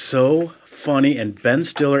is so funny, and Ben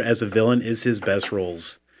Stiller as a villain is his best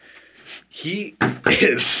roles. He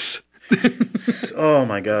is. Oh,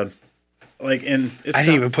 my God. Like, and it's I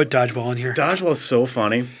didn't even put dodgeball in here. Dodgeball is so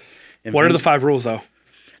funny. And What are the 5 rules, though?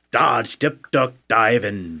 Dodge, dip, duck, dive,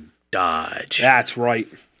 and dodge. That's right.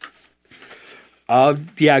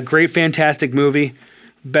 Yeah, great, fantastic movie.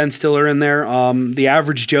 Ben Stiller in there. The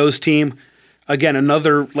Average Joe's team. Again,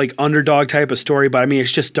 another like underdog type of story, but I mean,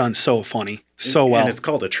 it's just done so funny, so well. And it's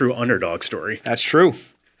called a true underdog story. That's true.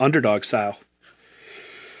 Underdog style.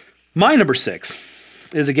 My number 6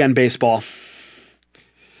 is again baseball.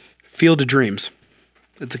 Field of Dreams.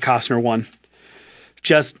 It's a Costner one.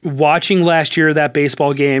 Just watching last year that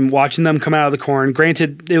baseball game, watching them come out of the corn.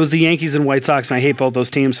 Granted, it was the Yankees and White Sox, and I hate both those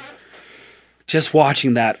teams. Just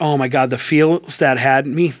watching that, oh my God, the feels that had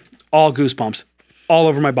me, all goosebumps, all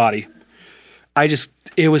over my body.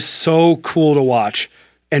 It was so cool to watch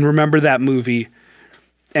and remember that movie,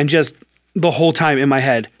 and just the whole time in my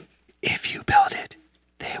head, if you build it,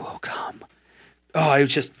 they will come. Oh, it was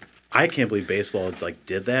just. I can't believe baseball like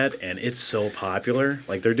did that, and it's so popular.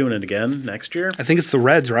 Like they're doing it again next year. I think it's the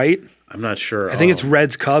Reds, right? I'm not sure. I think it's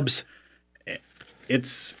Reds Cubs.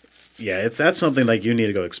 That's something like you need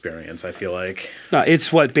to go experience. I feel like No,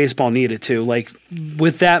 it's what baseball needed too. Like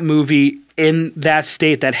with that movie in that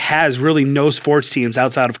state that has really no sports teams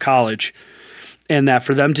outside of college, and that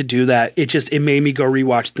for them to do that, it made me go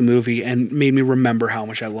rewatch the movie and made me remember how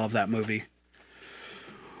much I love that movie.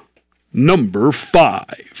 Number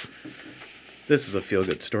 5. this is a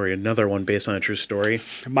feel-good story. Another one based on a true story,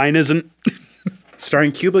 Mine isn't.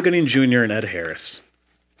 starring Cuba Gooding Jr. and Ed Harris.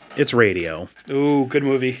 It's Radio. Ooh, good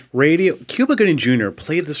movie. Radio. Cuba Gooding Jr.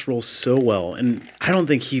 played this role so well, and I don't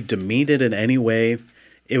think he demeaned it in any way.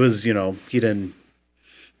 It was, he didn't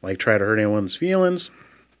like try to hurt anyone's feelings,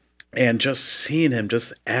 and just seeing him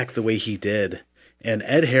just act the way he did. And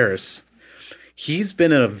Ed Harris, he's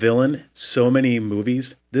been a villain so many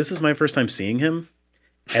movies. This is my first time seeing him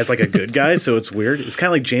as like a good guy, so it's weird. It's kind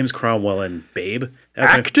of like James Cromwell in Babe.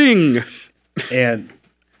 Acting. And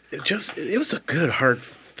it was a good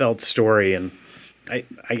heartfelt story, and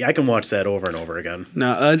I can watch that over and over again.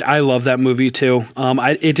 No, I love that movie too.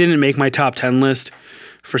 It didn't make my top 10 list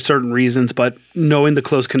for certain reasons, but knowing the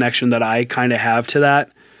close connection that I kind of have to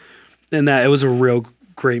that, and that it was a real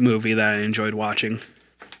great movie that I enjoyed watching.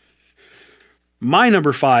 My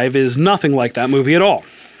number 5 is nothing like that movie at all.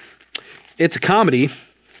 It's a comedy.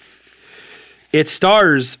 It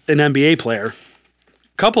stars an NBA player,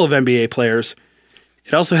 a couple of NBA players.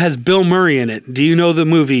 It also has Bill Murray in it. Do you know the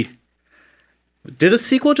movie? Did a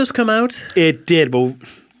sequel just come out? It did, but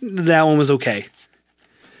that one was okay.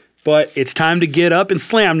 But it's time to get up and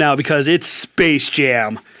slam now because it's Space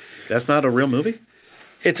Jam. That's not a real movie?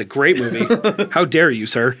 It's a great movie. How dare you,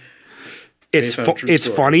 sir? It's Based on a true it's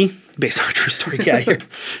story. funny. Based on a true story. Yeah,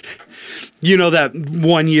 you know that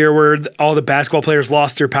one year where all the basketball players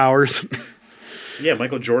lost their powers? Yeah,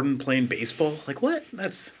 Michael Jordan playing baseball. Like what?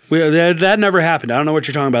 That's That never happened. I don't know what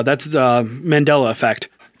you're talking about. That's Mandela effect.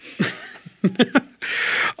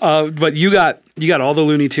 But you got all the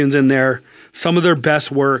Looney Tunes in there. Some of their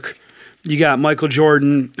best work. You got Michael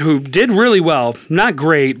Jordan, who did really well. Not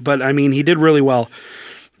great, but I mean, he did really well.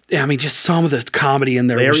 I mean, just some of the comedy in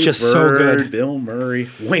there Larry was just Bird, so good. Bill Murray,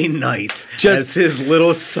 Wayne Knight Just- as his little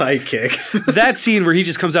sidekick. That scene where he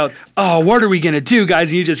just comes out, oh, what are we going to do, guys?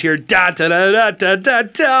 And you just hear da da da da da da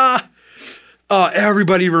da. Oh,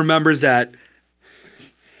 everybody remembers that.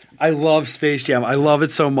 I love Space Jam. I love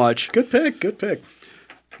it so much. Good pick. Good pick.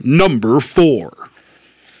 Number 4.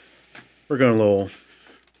 We're going a little.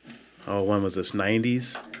 Oh, when was this?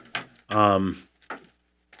 90s.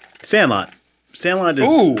 Sandlot. Sandlot is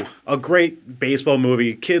Ooh. a great baseball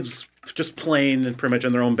movie. Kids just playing and pretty much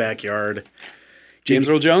in their own backyard. James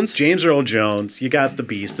Earl Jones? James Earl Jones. You got the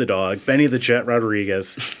Beast, the dog. Benny the Jet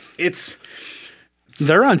Rodriguez. It's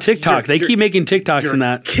They're on TikTok. They you're- keep making TikToks you're in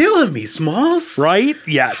that. killing me, Smalls. Right?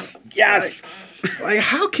 Yes. Yes. Like,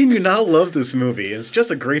 how can you not love this movie? It's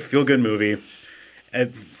just a great feel-good movie.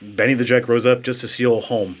 And Benny the Jet grows up just to steal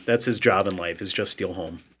home. That's his job in life, is just steal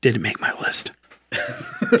home. Didn't make my list.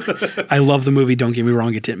 I love the movie. Don't get me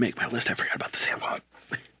wrong. It didn't make my list. I forgot about The Sandlot.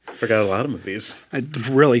 Forgot a lot of movies.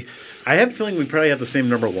 Really. I have a feeling we probably have the same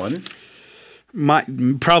number one.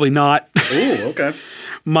 Probably not. Ooh, okay.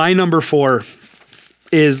 My number 4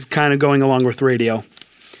 is kind of going along with radio.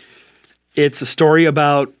 It's a story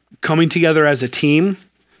about coming together as a team,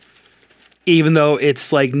 even though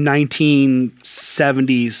it's like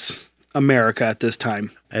 1970s America at this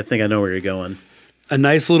time. I think I know where you're going. A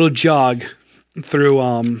nice little jog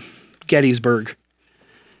through Gettysburg.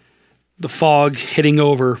 The fog hitting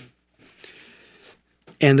over,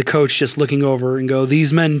 and the coach just looking over and go,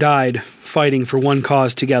 "These men died fighting for one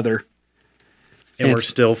cause together." And we're It's-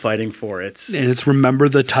 still fighting for it. And it's Remember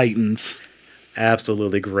the Titans.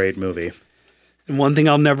 Absolutely great movie. And one thing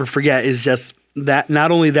I'll never forget is just that,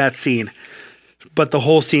 not only that scene, but the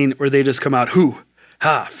whole scene where they just come out, "Who?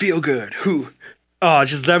 Ha, feel good. Who?" Oh,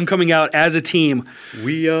 just them coming out as a team.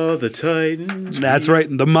 We are the Titans. That's right.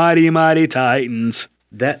 The mighty, mighty Titans.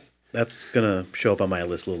 That's gonna show up on my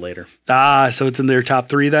list a little later. So it's in their top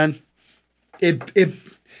 3 then? It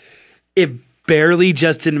barely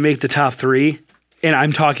just didn't make the top 3. And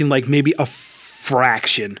I'm talking like maybe a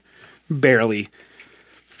fraction. Barely.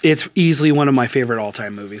 It's easily one of my favorite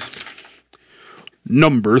all-time movies.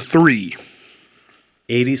 Number 3.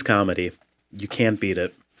 80s comedy. You can't beat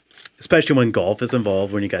it. Especially when golf is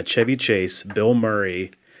involved, when you got Chevy Chase, Bill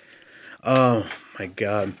Murray. Oh, my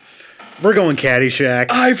God. We're going Caddyshack.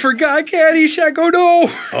 I forgot Caddyshack. Oh, no.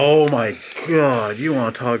 Oh, my God. You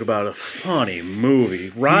want to talk about a funny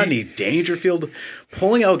movie. Rodney Dangerfield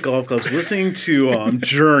pulling out golf clubs, listening to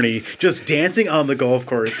Journey, just dancing on the golf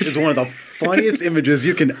course is one of the funniest images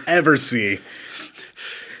you can ever see.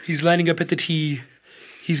 He's lining up at the tee.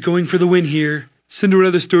 He's going for the win here.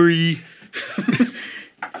 Cinderella story.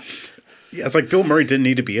 Yeah, it's like Bill Murray didn't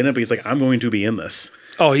need to be in it, but he's like, I'm going to be in this.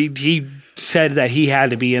 Oh, he said that he had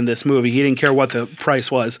to be in this movie. He didn't care what the price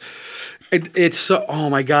was. It's so, oh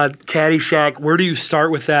my God, Caddyshack. Where do you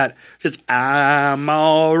start with that? Just, I'm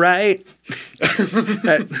all right.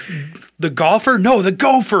 The golfer? No, the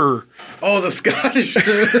gopher. Oh, the Scottish.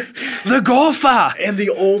 The golfer. And the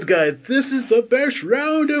old guy, this is the best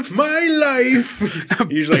round of my life.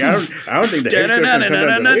 Usually, I don't think the hairstyle's going to come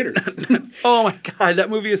down to later. Oh my God, that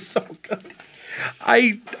movie is so good.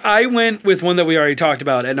 I went with one that we already talked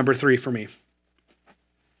about at number 3 for me.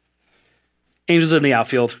 Angels in the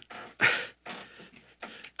Outfield.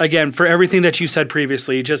 Again, for everything that you said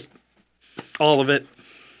previously, just all of it.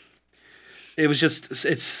 It was just,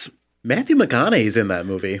 it's, Matthew McConaughey's in that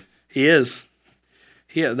movie. he is.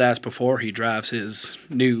 That's before he drives his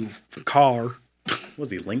new car. Was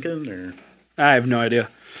he Lincoln or? I have no idea.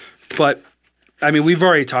 But, I mean, we've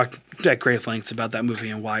already talked at great lengths about that movie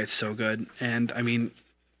and why it's so good. And, I mean,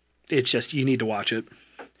 it's just, you need to watch it.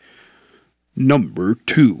 Number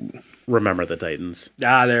 2. Remember the Titans.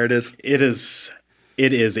 There it is. It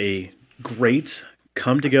is a great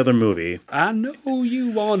come-together movie. I know you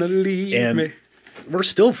want to leave And me. we're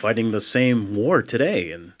still fighting the same war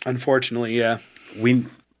today. And Unfortunately, yeah.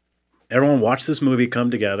 everyone watch this movie come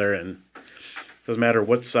together, and doesn't matter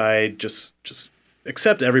what side, just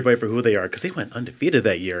accept everybody for who they are, because they went undefeated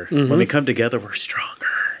that year. When we come together, we're stronger.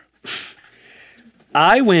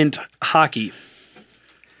 I went hockey.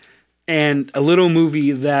 and a little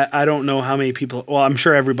movie that I don't know how many people, well, I'm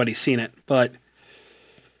sure everybody's seen it, but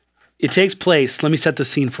it takes place, let me set the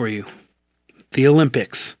scene for you. The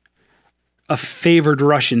Olympics, a favored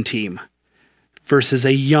Russian team versus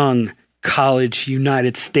a young college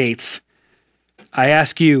United States. I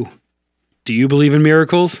ask you, do you believe in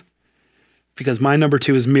miracles? Because my number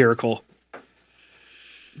 2 is Miracle.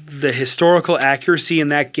 The historical accuracy in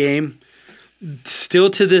that game, still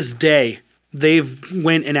to this day, they've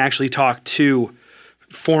went and actually talked to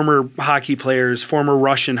former hockey players, former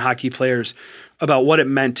Russian hockey players, about what it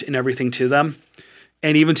meant and everything to them.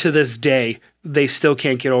 And even to this day, they still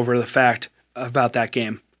can't get over the fact about that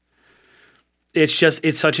game. It's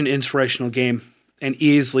such an inspirational game and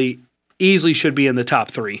easily should be in the top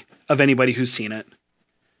 3 of anybody who's seen it.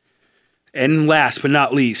 And last but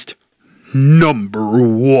not least, number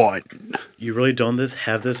 1. You really don't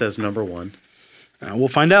have this as number 1? We'll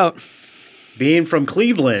find out. Being from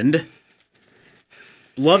Cleveland,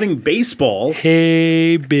 loving baseball.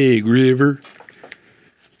 Hey, Big River.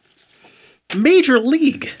 Major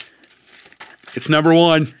League. It's number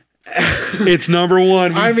 1. It's number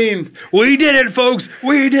 1. I mean, we did it, folks.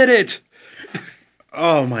 We did it.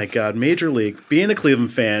 Oh my God, Major League. Being a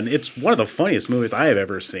Cleveland fan, it's one of the funniest movies I have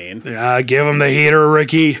ever seen. Yeah, give him the heater,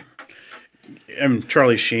 Ricky. And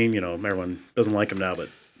Charlie Sheen, everyone doesn't like him now, but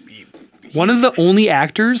one of the only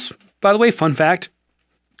actors, by the way, fun fact,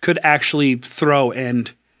 could actually throw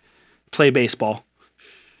and play baseball.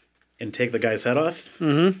 And take the guy's head off?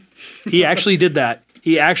 Mm-hmm. He actually did that.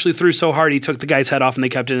 He actually threw so hard he took the guy's head off and they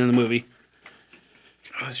kept it in the movie.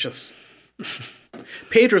 Oh, it's just...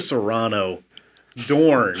 Pedro Serrano,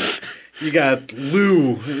 Dorn. You got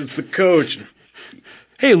Lou as the coach.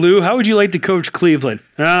 Hey, Lou, how would you like to coach Cleveland?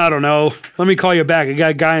 I don't know. Let me call you back. I got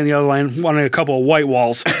a guy on the other line wanting a couple of white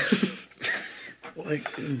walls.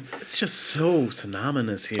 It's just so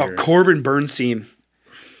synonymous here. Oh, Corbin Bernstein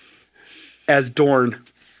as Dorn.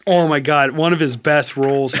 Oh, my God. One of his best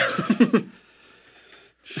roles.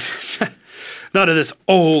 None of this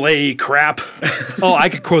ole crap. Oh, I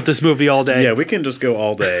could quote this movie all day. Yeah, we can just go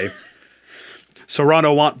all day.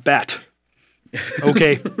 Serrano want bat.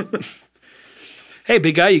 Okay. Hey,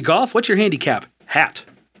 big guy, you golf? What's your handicap? Hat.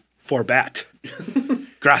 For bat.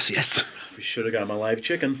 Gracias. We should have got my live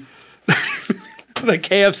chicken. The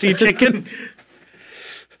KFC chicken.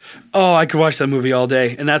 Oh, I could watch that movie all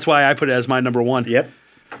day, and that's why I put it as my number 1. Yep.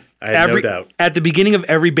 I have no doubt. At the beginning of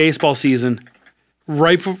every baseball season,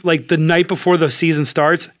 like the night before the season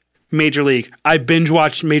starts, Major League. I binge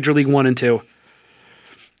watched Major League 1 and 2.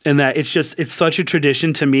 And that it's such a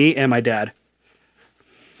tradition to me and my dad.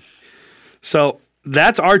 So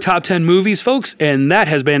that's our top 10 movies, folks, and that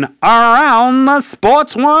has been Around the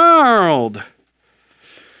Sports World.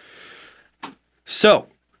 So,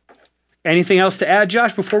 anything else to add,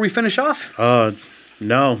 Josh, before we finish off?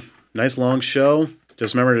 No. Nice long show.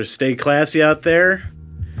 Just remember to stay classy out there.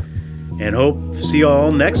 And see you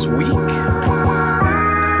all next week.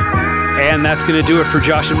 And that's going to do it for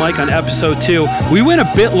Josh and Mike on episode 2. We went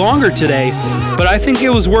a bit longer today, but I think it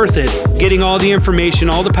was worth it, getting all the information,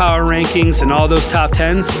 all the power rankings, and all those top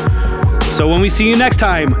 10s. So when we see you next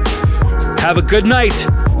time, have a good night,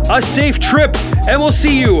 a safe trip, and we'll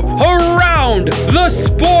see you around the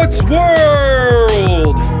sports world.